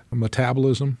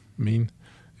metabolism. I mean,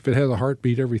 if it has a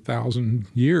heartbeat every 1,000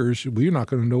 years, we're not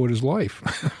going to know it is life.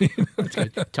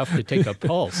 It's tough to take a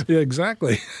pulse. Yeah,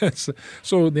 exactly.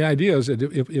 So the idea is that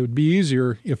it would be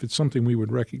easier if it's something we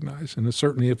would recognize. And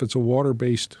certainly if it's a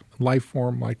water-based life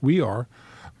form like we are,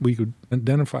 we could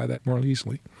identify that more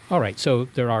easily. All right, so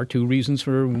there are two reasons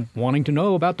for wanting to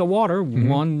know about the water. Mm-hmm.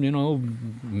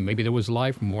 One, maybe there was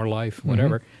life, more life,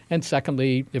 whatever. Mm-hmm. And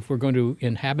secondly, if we're going to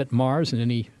inhabit Mars in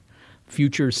any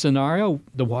future scenario,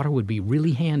 the water would be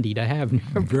really handy to have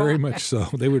nearby. Very much so.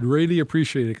 They would really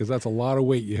appreciate it, because that's a lot of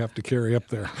weight you have to carry up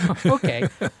there. Okay.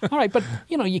 All right. But,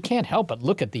 you can't help but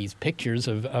look at these pictures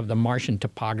of the Martian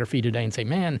topography today and say,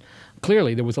 man,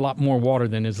 clearly there was a lot more water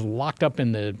than is locked up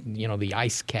in the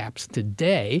ice caps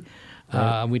today.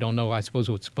 Right. We don't know, I suppose,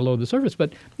 what's below the surface.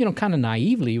 But, kind of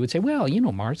naively, you would say, well,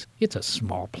 Mars, it's a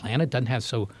small planet, doesn't have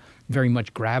so very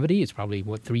much gravity. It's probably,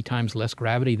 3 times less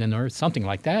gravity than Earth, something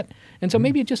like that. And so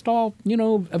maybe it just all,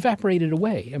 evaporated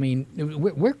away. I mean,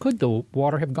 where could the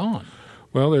water have gone?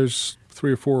 Well, there's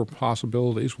 3 or 4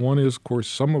 possibilities. One is, of course,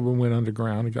 some of them went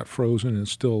underground and got frozen and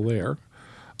still there.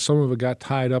 Some of it got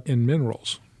tied up in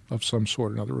minerals of some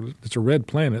sort or another. It's a red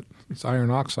planet. It's iron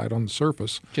oxide on the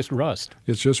surface. Just rust.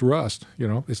 It's just rust.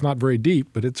 It's not very deep,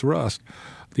 but it's rust.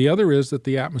 The other is that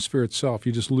the atmosphere itself,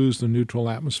 you just lose the neutral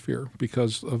atmosphere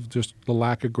because of just the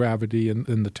lack of gravity and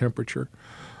the temperature.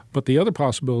 But the other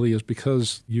possibility is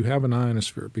because you have an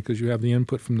ionosphere, because you have the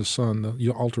input from the sun,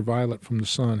 the ultraviolet from the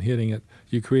sun hitting it,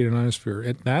 you create an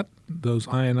ionosphere. Those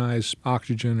ionized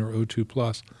oxygen or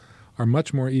O2+ are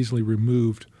much more easily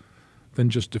removed than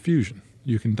just diffusion.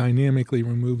 You can dynamically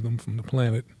remove them from the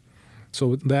planet.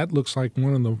 So that looks like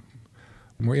one of the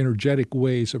more energetic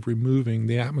ways of removing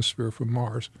the atmosphere from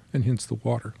Mars, and hence the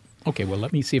water. Okay, well,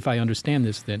 let me see if I understand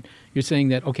this then. You're saying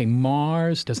that,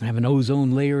 Mars doesn't have an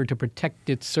ozone layer to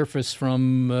protect its surface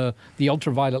from the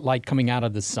ultraviolet light coming out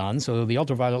of the sun, so the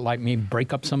ultraviolet light may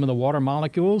break up some of the water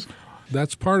molecules?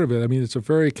 That's part of it. I mean, it's a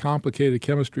very complicated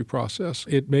chemistry process.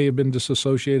 It may have been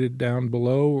disassociated down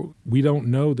below. We don't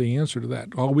know the answer to that.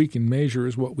 All we can measure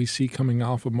is what we see coming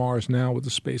off of Mars now with the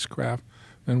spacecraft,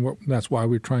 and that's why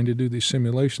we're trying to do these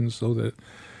simulations, so that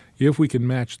if we can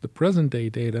match the present-day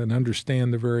data and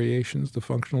understand the variations, the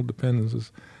functional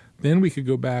dependencies, then we could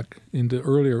go back into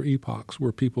earlier epochs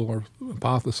where people are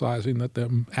hypothesizing that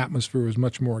the atmosphere was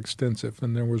much more extensive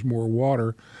and there was more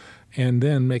water, and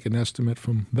then make an estimate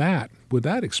from that. Would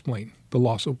that explain the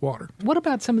loss of water? What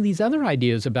about some of these other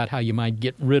ideas about how you might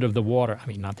get rid of the water? I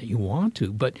mean, not that you want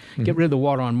to, but get rid of the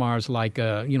water on Mars, like,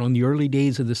 in the early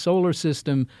days of the solar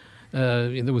system,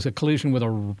 there was a collision with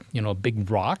a big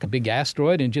rock, a big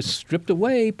asteroid, and just stripped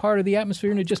away part of the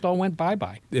atmosphere, and it just all went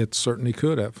bye-bye. It certainly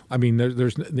could have. I mean,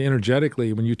 there's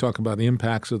energetically, when you talk about the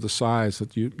impacts of the size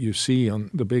that you see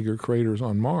on the bigger craters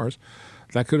on Mars,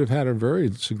 that could have had a very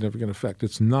significant effect.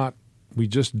 It's not, we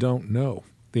just don't know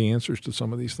the answers to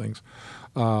some of these things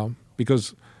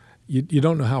because you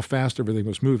don't know how fast everything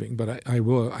was moving. But I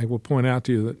will point out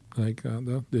to you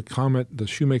that the comet, the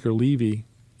Shoemaker-Levy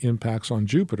impacts on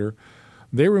Jupiter,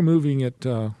 they were moving at,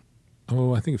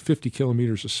 I think 50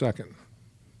 kilometers a second,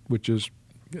 which is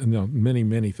many,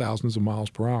 many thousands of miles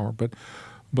per hour.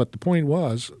 But the point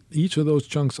was, each of those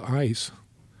chunks of ice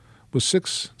was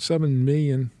 6-7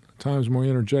 million times more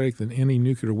energetic than any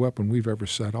nuclear weapon we've ever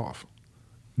set off.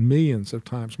 Millions of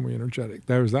times more energetic.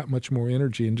 There's that much more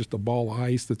energy in just a ball of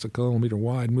ice that's a kilometer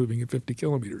wide moving at 50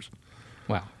 kilometers.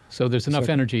 Wow. So there's enough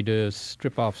energy to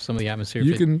strip off some of the atmosphere.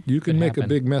 You can make a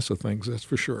big mess of things, that's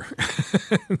for sure.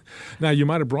 Now, you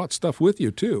might have brought stuff with you,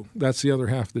 too. That's the other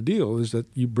half of the deal, is that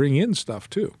you bring in stuff,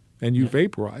 too, and you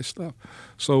vaporize stuff.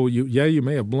 So, you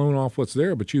may have blown off what's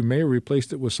there, but you may have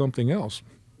replaced it with something else,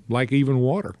 like even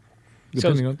water,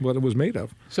 depending on what it was made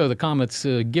of. So the comets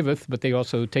giveth, but they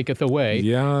also taketh away.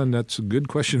 Yeah, and that's a good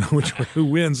question on who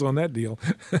wins on that deal.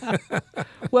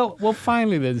 Well,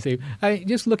 finally, then, Steve,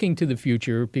 just looking to the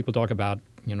future, people talk about,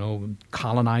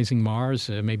 colonizing Mars.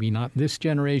 Maybe not this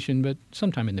generation, but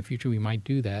sometime in the future we might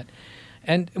do that.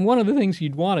 And one of the things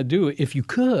you'd want to do, if you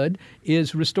could,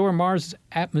 is restore Mars'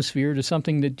 atmosphere to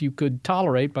something that you could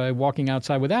tolerate by walking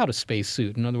outside without a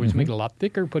spacesuit. In other words, make it a lot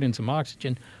thicker, put in some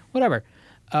oxygen, whatever.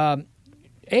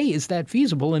 A, is that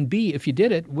feasible? And B, if you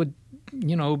did it, would,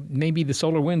 maybe the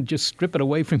solar wind just strip it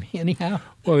away from you anyhow?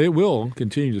 Well, it will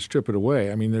continue to strip it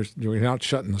away. I mean, you're not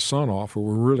shutting the sun off or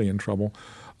we're really in trouble.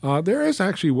 There is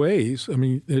actually ways. I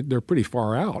mean, they're pretty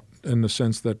far out in the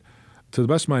sense that, to the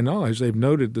best of my knowledge, they've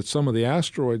noted that some of the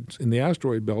asteroids in the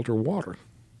asteroid belt are water.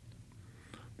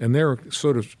 And they're,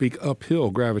 so to speak,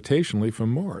 uphill gravitationally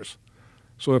from Mars.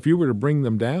 So if you were to bring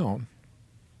them down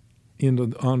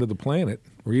onto the planet,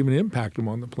 or even impact them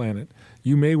on the planet,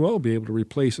 you may well be able to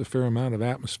replace a fair amount of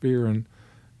atmosphere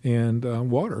and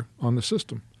water on the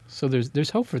system. So there's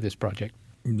hope for this project.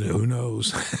 Who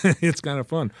knows? It's kind of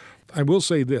fun. I will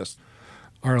say this.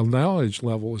 Our knowledge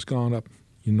level has gone up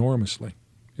enormously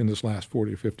in this last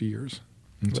 40 or 50 years.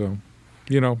 And so,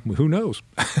 who knows?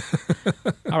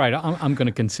 All right, I'm going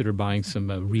to consider buying some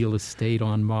real estate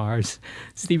on Mars.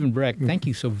 Stephen Brecht, thank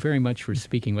you so very much for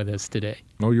speaking with us today.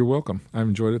 Oh, you're welcome. I've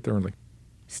enjoyed it thoroughly.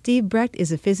 Steve Brecht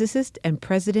is a physicist and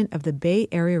president of the Bay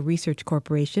Area Research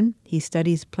Corporation. He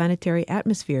studies planetary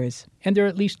atmospheres. And there are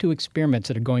at least 2 experiments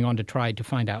that are going on to try to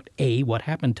find out, A, what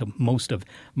happened to most of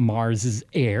Mars's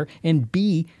air, and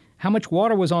B, how much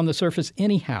water was on the surface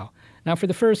anyhow. Now, for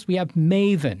the first, we have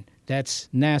MAVEN. That's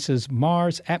NASA's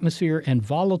Mars Atmosphere and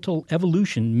Volatile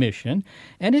Evolution mission.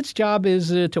 And its job is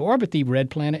to orbit the red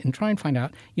planet and try and find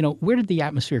out, where did the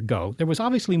atmosphere go? There was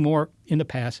obviously more in the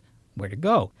past. Where to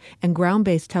go? And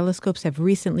ground-based telescopes have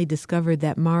recently discovered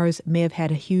that Mars may have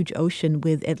had a huge ocean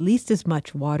with at least as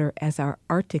much water as our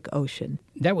Arctic Ocean.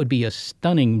 That would be a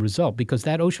stunning result because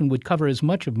that ocean would cover as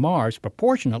much of Mars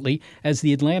proportionately as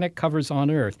the Atlantic covers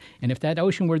on Earth. And if that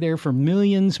ocean were there for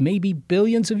millions, maybe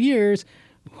billions of years,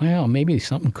 well, maybe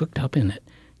something cooked up in it.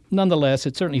 Nonetheless,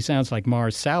 it certainly sounds like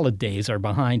Mars' salad days are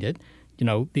behind it.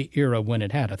 The era when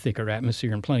it had a thicker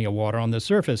atmosphere and plenty of water on the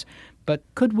surface. But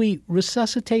could we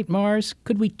resuscitate Mars?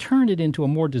 Could we turn it into a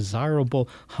more desirable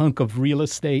hunk of real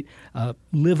estate, a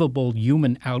livable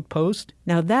human outpost?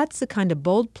 Now, that's the kind of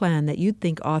bold plan that you'd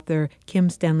think author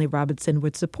Kim Stanley Robinson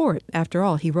would support. After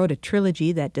all, he wrote a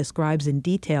trilogy that describes in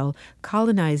detail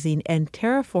colonizing and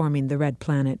terraforming the red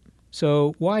planet.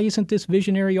 So why isn't this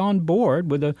visionary on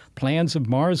board with the plans of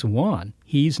Mars One?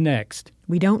 He's next.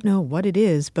 We don't know what it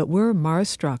is, but we're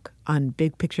Mars-struck on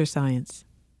Big Picture Science.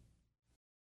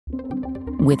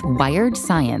 With Wired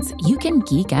Science, you can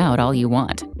geek out all you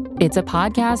want. It's a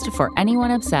podcast for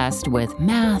anyone obsessed with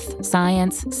math,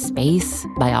 science, space,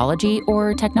 biology,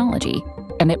 or technology.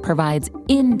 And it provides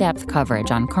in-depth coverage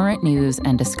on current news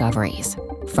and discoveries.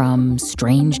 From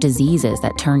strange diseases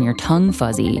that turn your tongue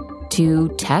fuzzy to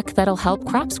tech that'll help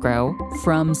crops grow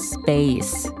from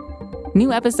space.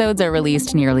 New episodes are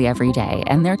released nearly every day,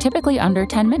 and they're typically under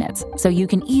 10 minutes, so you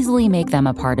can easily make them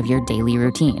a part of your daily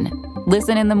routine.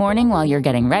 Listen in the morning while you're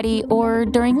getting ready or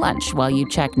during lunch while you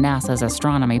check NASA's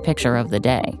astronomy picture of the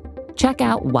day. Check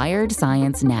out Wired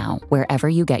Science now, wherever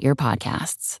you get your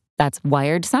podcasts. That's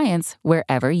Wired Science,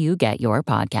 wherever you get your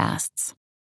podcasts.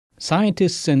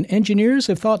 Scientists and engineers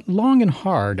have thought long and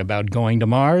hard about going to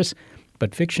Mars,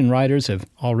 but fiction writers have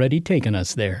already taken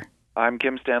us there. I'm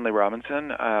Kim Stanley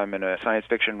Robinson. I'm a science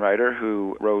fiction writer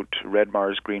who wrote Red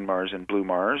Mars, Green Mars, and Blue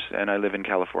Mars, and I live in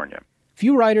California.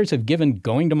 Few writers have given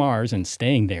going to Mars and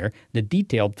staying there the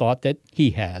detailed thought that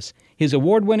he has. His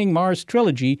award-winning Mars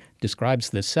trilogy describes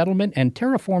the settlement and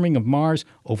terraforming of Mars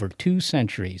over 2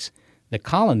 centuries. The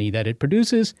colony that it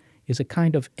produces is a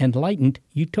kind of enlightened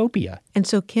utopia. And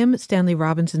so Kim Stanley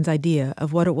Robinson's idea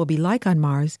of what it will be like on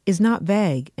Mars is not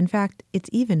vague. In fact, it's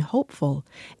even hopeful.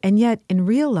 And yet, in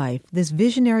real life, this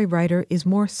visionary writer is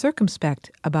more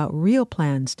circumspect about real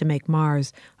plans to make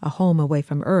Mars a home away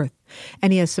from Earth.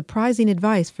 And he has surprising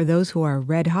advice for those who are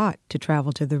red hot to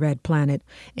travel to the red planet,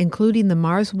 including the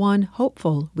Mars One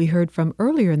hopeful we heard from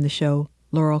earlier in the show,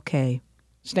 Laurel Kay.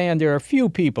 Stan, there are few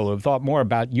people who have thought more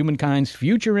about humankind's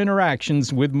future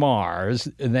interactions with Mars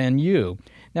than you.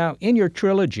 Now, in your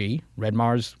trilogy, Red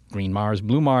Mars, Green Mars,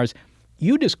 Blue Mars,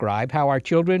 you describe how our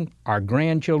children, our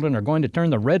grandchildren, are going to turn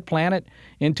the red planet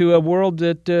into a world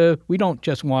that we don't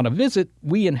just want to visit,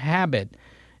 we inhabit.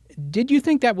 Did you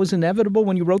think that was inevitable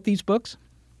when you wrote these books?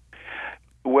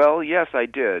 Well, yes, I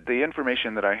did. The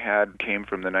information that I had came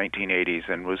from the 1980s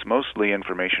and was mostly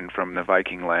information from the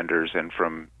Viking landers and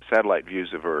from satellite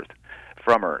views of Earth,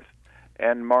 from Earth.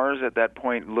 And Mars at that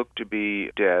point looked to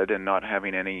be dead and not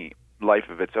having any life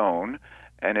of its own,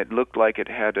 and it looked like it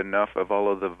had enough of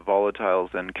all of the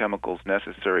volatiles and chemicals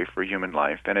necessary for human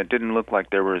life, and it didn't look like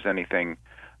there was anything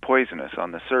poisonous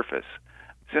on the surface.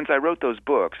 Since I wrote those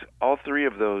books, all 3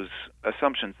 of those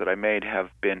assumptions that I made have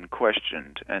been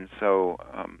questioned, and so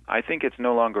I think it's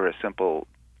no longer a simple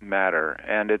matter,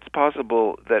 and it's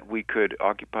possible that we could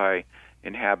occupy,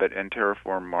 inhabit, and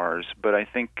terraform Mars, but I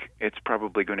think it's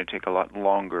probably going to take a lot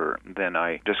longer than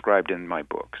I described in my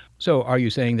books. So are you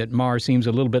saying that Mars seems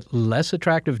a little bit less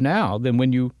attractive now than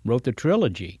when you wrote the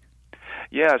trilogy?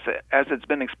 Yes, as it's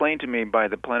been explained to me by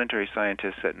the planetary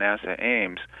scientists at NASA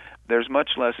Ames, there's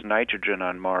much less nitrogen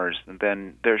on Mars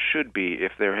than there should be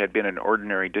if there had been an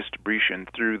ordinary distribution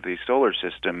through the solar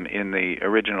system in the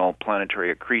original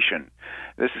planetary accretion.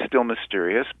 This is still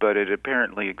mysterious, but it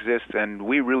apparently exists, and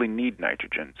we really need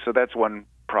nitrogen. So that's one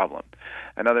problem.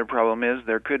 Another problem is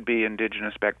there could be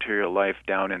indigenous bacterial life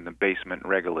down in the basement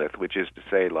regolith, which is to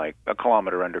say like a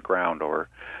kilometer underground or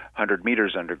 100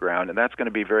 meters underground, and that's going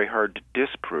to be very hard to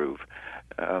disprove.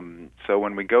 So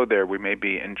when we go there, we may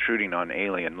be intruding on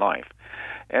alien life.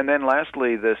 And then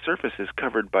lastly, the surface is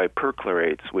covered by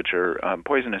perchlorates, which are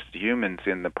poisonous to humans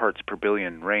in the parts per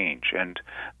billion range. And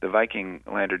the Viking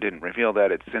lander didn't reveal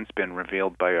that. It's since been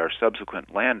revealed by our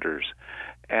subsequent landers.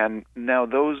 And now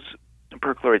those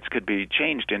perchlorates could be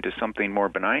changed into something more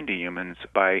benign to humans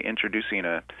by introducing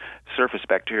a surface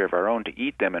bacteria of our own to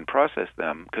eat them and process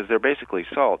them, because they're basically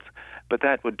salts. But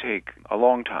that would take a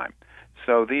long time.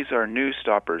 So these are new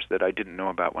stoppers that I didn't know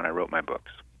about when I wrote my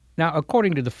books. Now,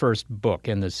 according to the first book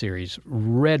in the series,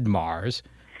 Red Mars,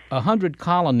 100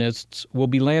 colonists will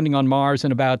be landing on Mars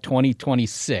in about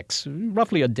 2026,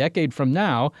 roughly a decade from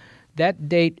now. That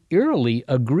date eerily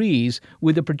agrees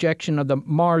with the projection of the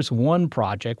Mars One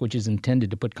project, which is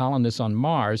intended to put colonists on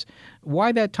Mars.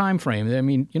 Why that time frame? I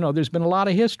mean, there's been a lot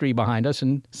of history behind us,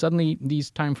 and suddenly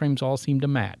these time frames all seem to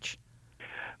match.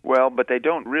 Well, but they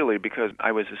don't really, because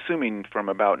I was assuming from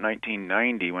about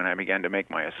 1990 when I began to make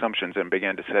my assumptions and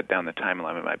began to set down the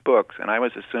timeline of my books, and I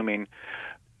was assuming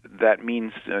that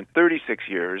means 36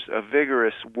 years of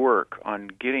vigorous work on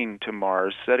getting to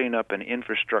Mars, setting up an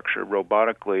infrastructure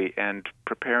robotically, and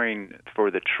preparing for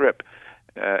the trip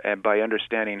and by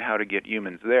understanding how to get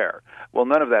humans there. Well,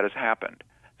 none of that has happened.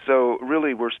 So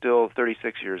really, we're still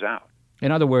 36 years out.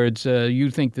 In other words,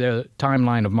 you think the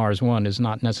timeline of Mars One is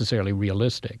not necessarily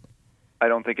realistic? I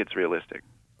don't think it's realistic.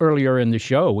 Earlier in the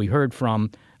show, we heard from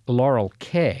Laurel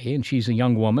Kay, and she's a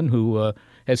young woman who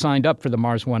has signed up for the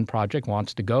Mars One project,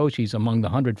 wants to go. She's among the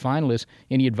 100 finalists.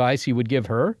 Any advice you would give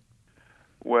her?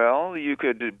 Well, you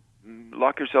could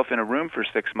lock yourself in a room for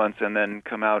 6 months and then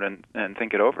come out and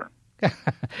think it over.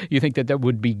 You think that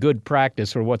would be good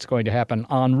practice for what's going to happen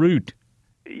en route?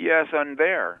 Yes, on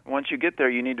there. Once you get there,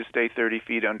 you need to stay 30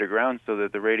 feet underground so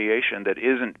that the radiation that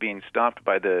isn't being stopped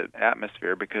by the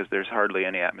atmosphere, because there's hardly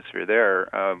any atmosphere there,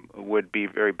 would be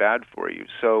very bad for you.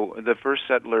 So the first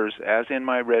settlers, as in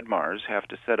my Red Mars, have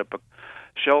to set up a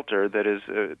shelter that is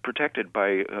protected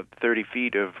by 30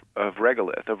 feet of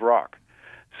regolith, of rock.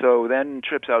 So then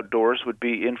trips outdoors would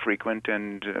be infrequent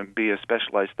and be a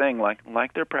specialized thing,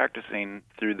 like they're practicing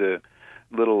through the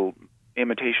little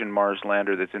imitation Mars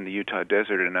lander that's in the Utah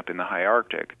desert and up in the high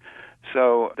Arctic.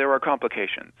 So there are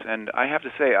complications. And I have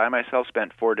to say, I myself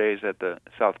spent 4 days at the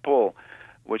South Pole,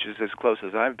 which is as close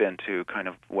as I've been to kind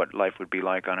of what life would be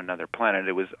like on another planet.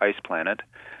 It was ice planet,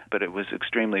 but it was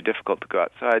extremely difficult to go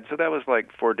outside. So that was like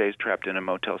 4 days trapped in a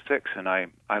Motel 6, and I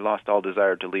lost all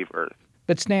desire to leave Earth.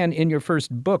 But Stan, in your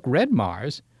first book, Red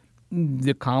Mars,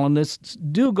 the colonists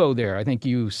do go there. I think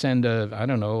you send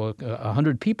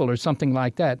 100 people or something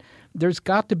like that. There's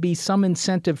got to be some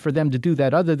incentive for them to do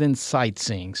that other than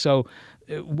sightseeing. So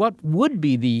what would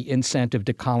be the incentive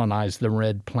to colonize the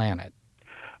red planet?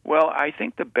 Well, I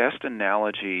think the best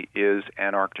analogy is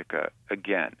Antarctica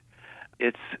again.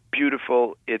 It's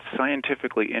beautiful. It's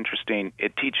scientifically interesting.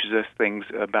 It teaches us things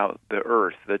about the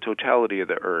Earth, the totality of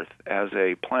the Earth as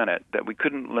a planet that we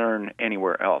couldn't learn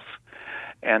anywhere else.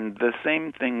 And the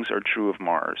same things are true of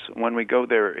Mars. When we go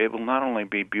there, it will not only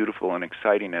be beautiful and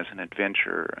exciting as an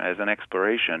adventure, as an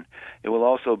exploration, it will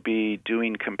also be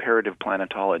doing comparative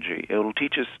planetology. It will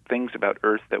teach us things about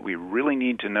Earth that we really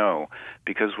need to know,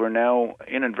 because we're now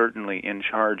inadvertently in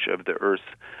charge of the Earth's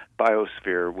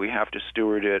biosphere. We have to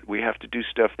steward it. We have to do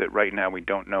stuff that right now we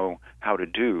don't know how to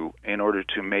do in order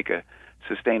to make a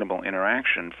sustainable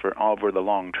interaction for over the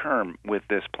long term with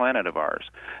this planet of ours.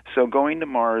 So going to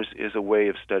Mars is a way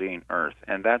of studying Earth,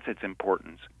 and that's its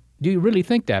importance. Do you really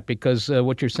think that? Because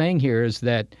what you're saying here is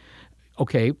that,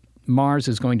 okay, Mars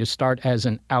is going to start as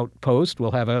an outpost.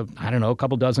 We'll have a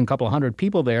couple dozen, couple hundred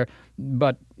people there.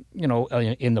 But,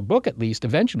 in the book at least,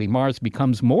 eventually Mars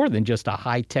becomes more than just a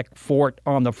high-tech fort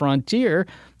on the frontier.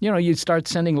 You start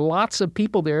sending lots of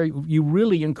people there. You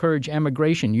really encourage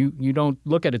emigration. You don't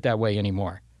look at it that way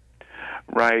anymore.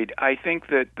 Right. I think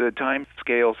that the time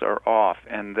scales are off,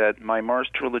 and that my Mars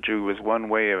trilogy was one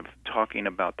way of talking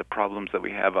about the problems that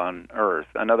we have on Earth.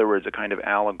 In other words, a kind of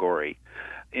allegory.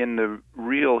 In the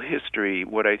real history,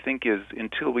 what I think is,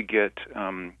 until we get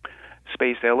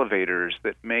space elevators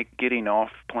that make getting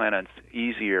off planets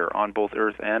easier on both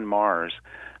Earth and Mars,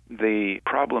 the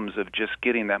problems of just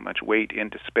getting that much weight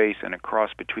into space and across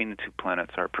between the two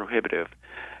planets are prohibitive.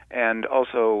 And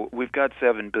also, we've got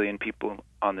 7 billion people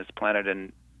on this planet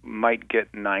and might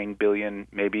get 9 billion,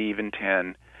 maybe even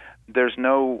 10. There's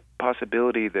no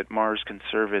possibility that Mars can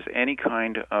serve as any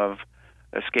kind of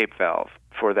escape valve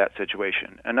for that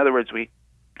situation. In other words, we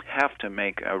have to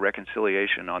make a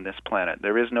reconciliation on this planet.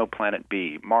 There is no planet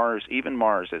B. Mars, even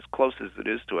Mars, as close as it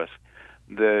is to us,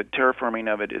 the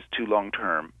terraforming of it is too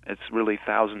long-term. It's really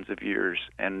thousands of years,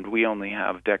 and we only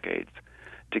have decades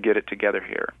to get it together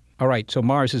here. All right, so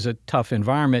Mars is a tough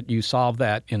environment. You solve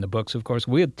that in the books, of course,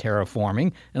 with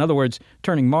terraforming. In other words,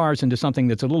 turning Mars into something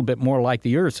that's a little bit more like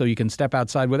the Earth so you can step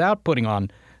outside without putting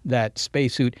on that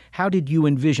spacesuit. How did you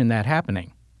envision that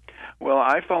happening? Well,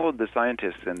 I followed the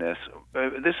scientists in this.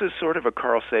 This is sort of a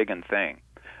Carl Sagan thing.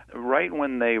 Right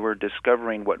when they were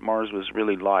discovering what Mars was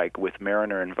really like with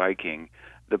Mariner and Viking,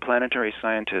 the planetary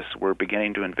scientists were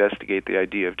beginning to investigate the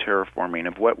idea of terraforming,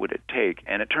 of what would it take,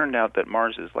 and it turned out that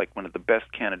Mars is like one of the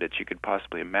best candidates you could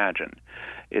possibly imagine.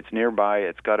 It's nearby,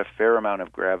 it's got a fair amount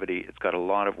of gravity, it's got a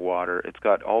lot of water, it's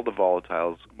got all the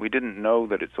volatiles. We didn't know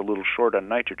that it's a little short on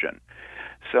nitrogen.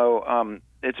 So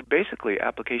it's basically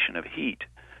application of heat.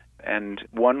 And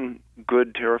one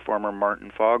good terraformer,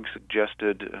 Martin Fogg,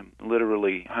 suggested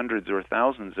literally hundreds or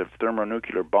thousands of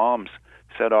thermonuclear bombs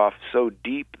set off so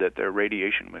deep that their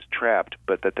radiation was trapped,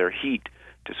 but that their heat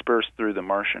dispersed through the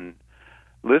Martian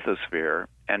lithosphere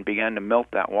and began to melt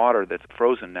that water that's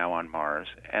frozen now on Mars.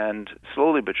 And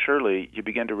slowly but surely, you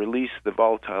begin to release the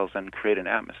volatiles and create an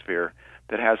atmosphere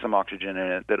that has some oxygen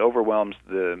in it, that overwhelms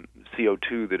the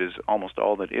CO2 that is almost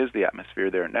all that is the atmosphere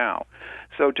there now.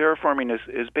 So terraforming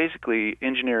is basically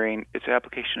engineering, its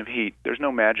application of heat. There's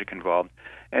no magic involved.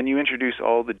 And you introduce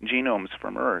all the genomes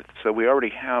from Earth. So we already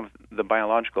have the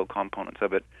biological components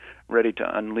of it ready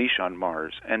to unleash on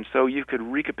Mars. And so you could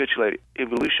recapitulate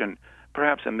evolution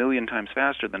perhaps 1 million times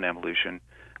faster than evolution,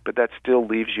 but that still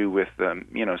leaves you with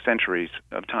centuries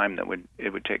of time that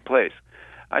it would take place.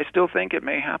 I still think it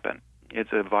may happen.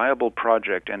 It's a viable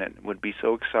project, and it would be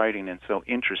so exciting and so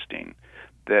interesting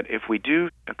that if we do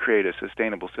create a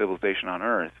sustainable civilization on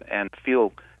Earth and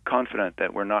feel confident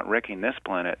that we're not wrecking this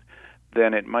planet,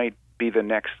 then it might be the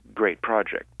next great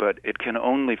project. But it can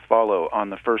only follow on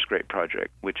the first great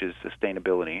project, which is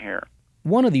sustainability here.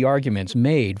 One of the arguments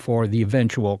made for the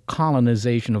eventual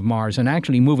colonization of Mars and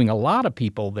actually moving a lot of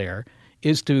people there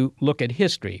is to look at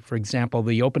history. For example,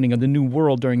 the opening of the New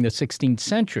World during the 16th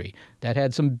century. That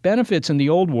had some benefits in the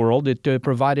Old World. It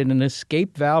provided an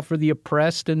escape valve for the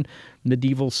oppressed, and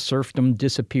medieval serfdom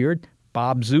disappeared.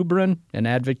 Bob Zubrin, an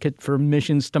advocate for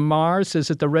missions to Mars, says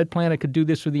that the Red Planet could do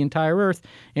this for the entire Earth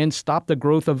and stop the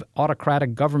growth of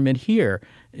autocratic government here.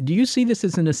 Do you see this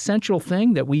as an essential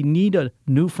thing, that we need a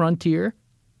new frontier?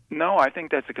 No, I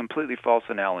think that's a completely false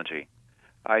analogy.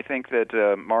 I think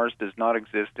that Mars does not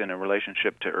exist in a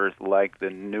relationship to Earth like the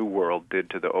New World did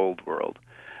to the Old World.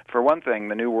 For one thing,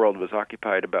 the New World was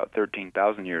occupied about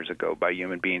 13,000 years ago by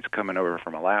human beings coming over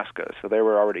from Alaska, so they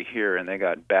were already here and they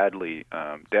got badly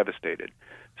devastated.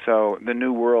 So the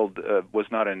New World was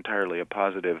not entirely a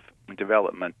positive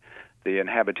development. The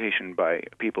inhabitation by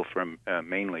people from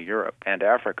mainly Europe and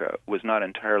Africa was not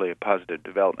entirely a positive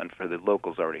development for the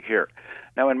locals already here.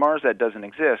 Now, in Mars, that doesn't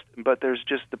exist, but there's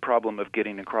just the problem of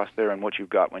getting across there and what you've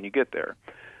got when you get there.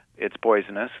 It's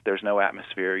poisonous. There's no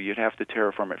atmosphere. You'd have to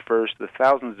terraform it first. The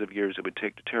thousands of years it would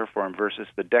take to terraform versus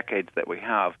the decades that we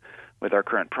have with our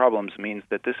current problems means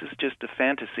that this is just a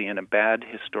fantasy and a bad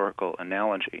historical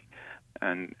analogy.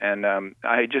 And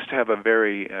I just have a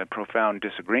very profound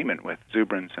disagreement with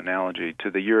Zubrin's analogy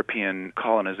to the European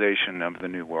colonization of the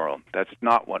New World. That's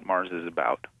not what Mars is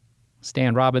about.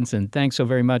 Stan Robinson, thanks so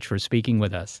very much for speaking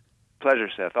with us. Pleasure,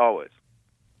 Seth, always.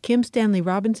 Kim Stanley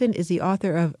Robinson is the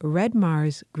author of Red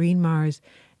Mars, Green Mars,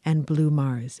 and Blue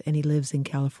Mars, and he lives in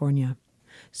California.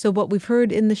 So what we've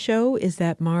heard in the show is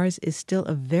that Mars is still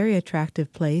a very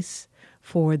attractive place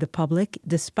for the public,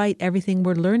 despite everything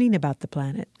we're learning about the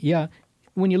planet. Yeah.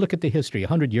 When you look at the history,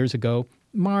 100 years ago,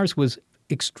 Mars was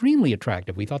extremely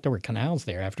attractive. We thought there were canals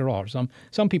there, after all.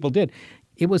 Some people did.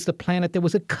 It was the planet that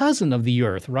was a cousin of the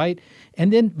Earth, right?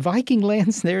 And then Viking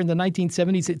lands there in the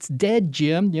 1970s. It's dead,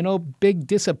 Jim. Big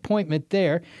disappointment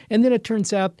there. And then it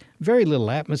turns out very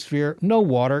little atmosphere, no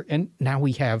water, and now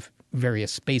we have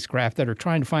various spacecraft that are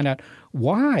trying to find out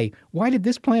why. Why did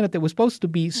this planet that was supposed to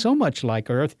be so much like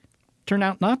Earth turn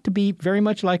out not to be very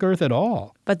much like Earth at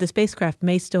all? But the spacecraft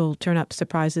may still turn up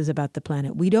surprises about the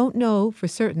planet. We don't know for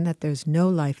certain that there's no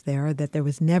life there, or that there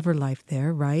was never life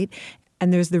there, right?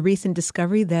 And there's the recent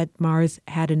discovery that Mars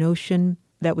had an ocean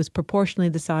that was proportionally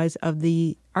the size of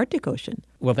the Arctic Ocean.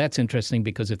 Well, that's interesting,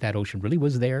 because if that ocean really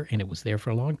was there, and it was there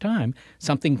for a long time,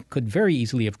 something could very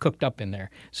easily have cooked up in there.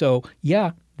 So,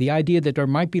 yeah, the idea that there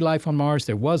might be life on Mars,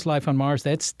 there was life on Mars,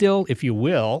 that's still, if you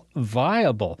will,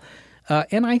 viable.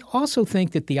 And I also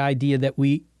think that the idea that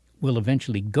we will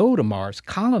eventually go to Mars,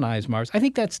 colonize Mars, I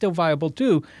think that's still viable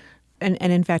too. And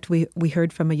in fact, we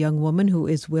heard from a young woman who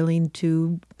is willing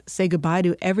to say goodbye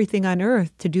to everything on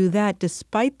Earth to do that,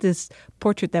 despite this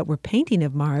portrait that we're painting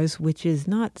of Mars, which is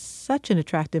not such an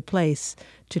attractive place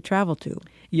to travel to.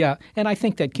 Yeah, and I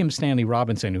think that Kim Stanley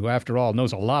Robinson, who after all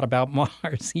knows a lot about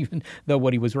Mars, even though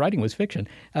what he was writing was fiction,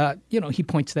 he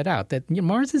points that out, that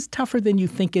Mars is tougher than you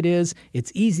think it is.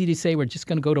 It's easy to say we're just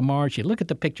going to go to Mars. You look at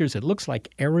the pictures, it looks like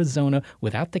Arizona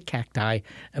without the cacti,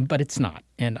 but it's not.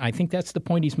 And I think that's the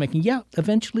point he's making. Yeah,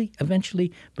 eventually,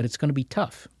 but it's going to be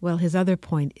tough. Well, his other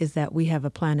point is that we have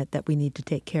a planet that we need to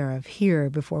take care of here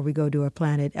before we go to a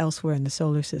planet elsewhere in the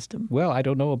solar system. Well, I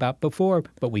don't know about before,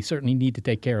 but we certainly need to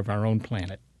take care of our own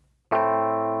planet.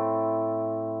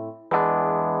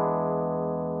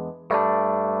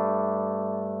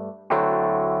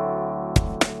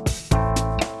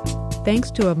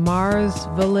 Thanks to a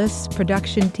Mars-Velis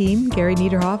production team, Gary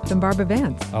Niederhoff and Barbara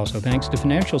Vance. Also thanks to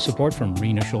financial support from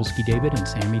Rena Shulsky-David and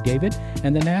Sammy David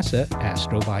and the NASA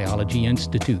Astrobiology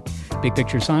Institute. Big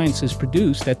Picture Science is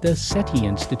produced at the SETI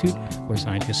Institute, where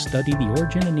scientists study the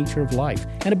origin and nature of life.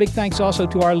 And a big thanks also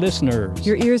to our listeners.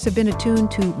 Your ears have been attuned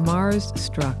to Mars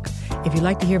Struck. If you'd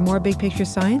like to hear more Big Picture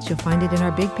Science, you'll find it in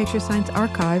our Big Picture Science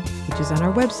archive, which is on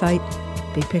our website,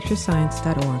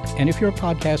 bigpicturescience.org. And if you're a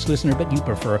podcast listener but you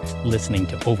prefer listening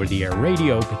to over-the-air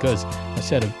radio because a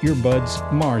set of earbuds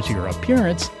mars your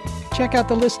appearance, check out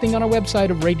the listing on our website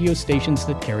of radio stations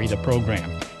that carry the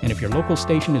program. And if your local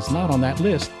station is not on that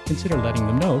list, consider letting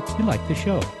them know you like the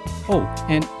show. Oh,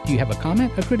 and do you have a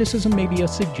comment, a criticism, maybe a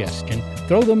suggestion?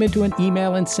 Throw them into an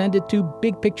email and send it to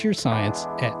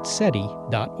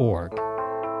bigpicturescience@seti.org.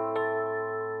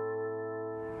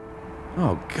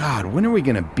 Oh, God, when are we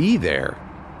going to be there?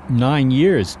 9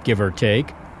 years, give or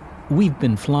take. We've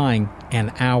been flying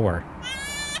an hour.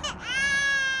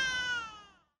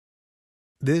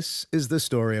 This is the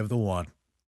story of the one.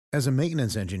 As a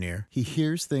maintenance engineer, he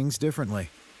hears things differently.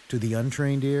 To the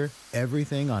untrained ear,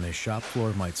 everything on his shop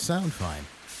floor might sound fine,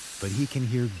 but he can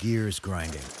hear gears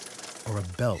grinding or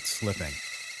a belt slipping.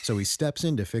 So he steps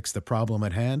in to fix the problem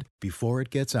at hand before it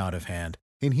gets out of hand.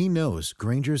 And he knows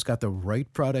Grainger's got the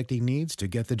right product he needs to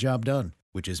get the job done,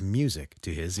 which is music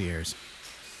to his ears.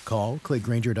 Call, click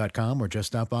Grainger.com, or just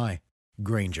stop by.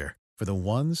 Grainger, for the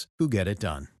ones who get it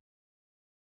done.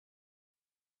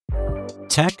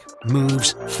 Tech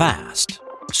moves fast,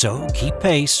 so keep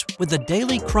pace with the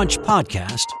Daily Crunch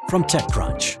podcast from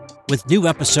TechCrunch. With new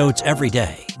episodes every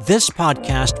day, this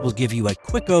podcast will give you a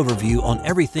quick overview on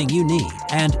everything you need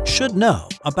and should know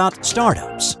about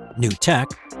startups, new tech,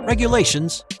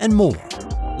 regulations, and more.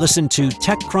 Listen to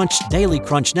TechCrunch Daily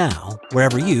Crunch now,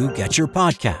 wherever you get your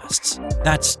podcasts.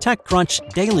 That's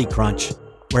TechCrunch Daily Crunch,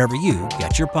 wherever you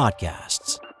get your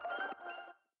podcasts.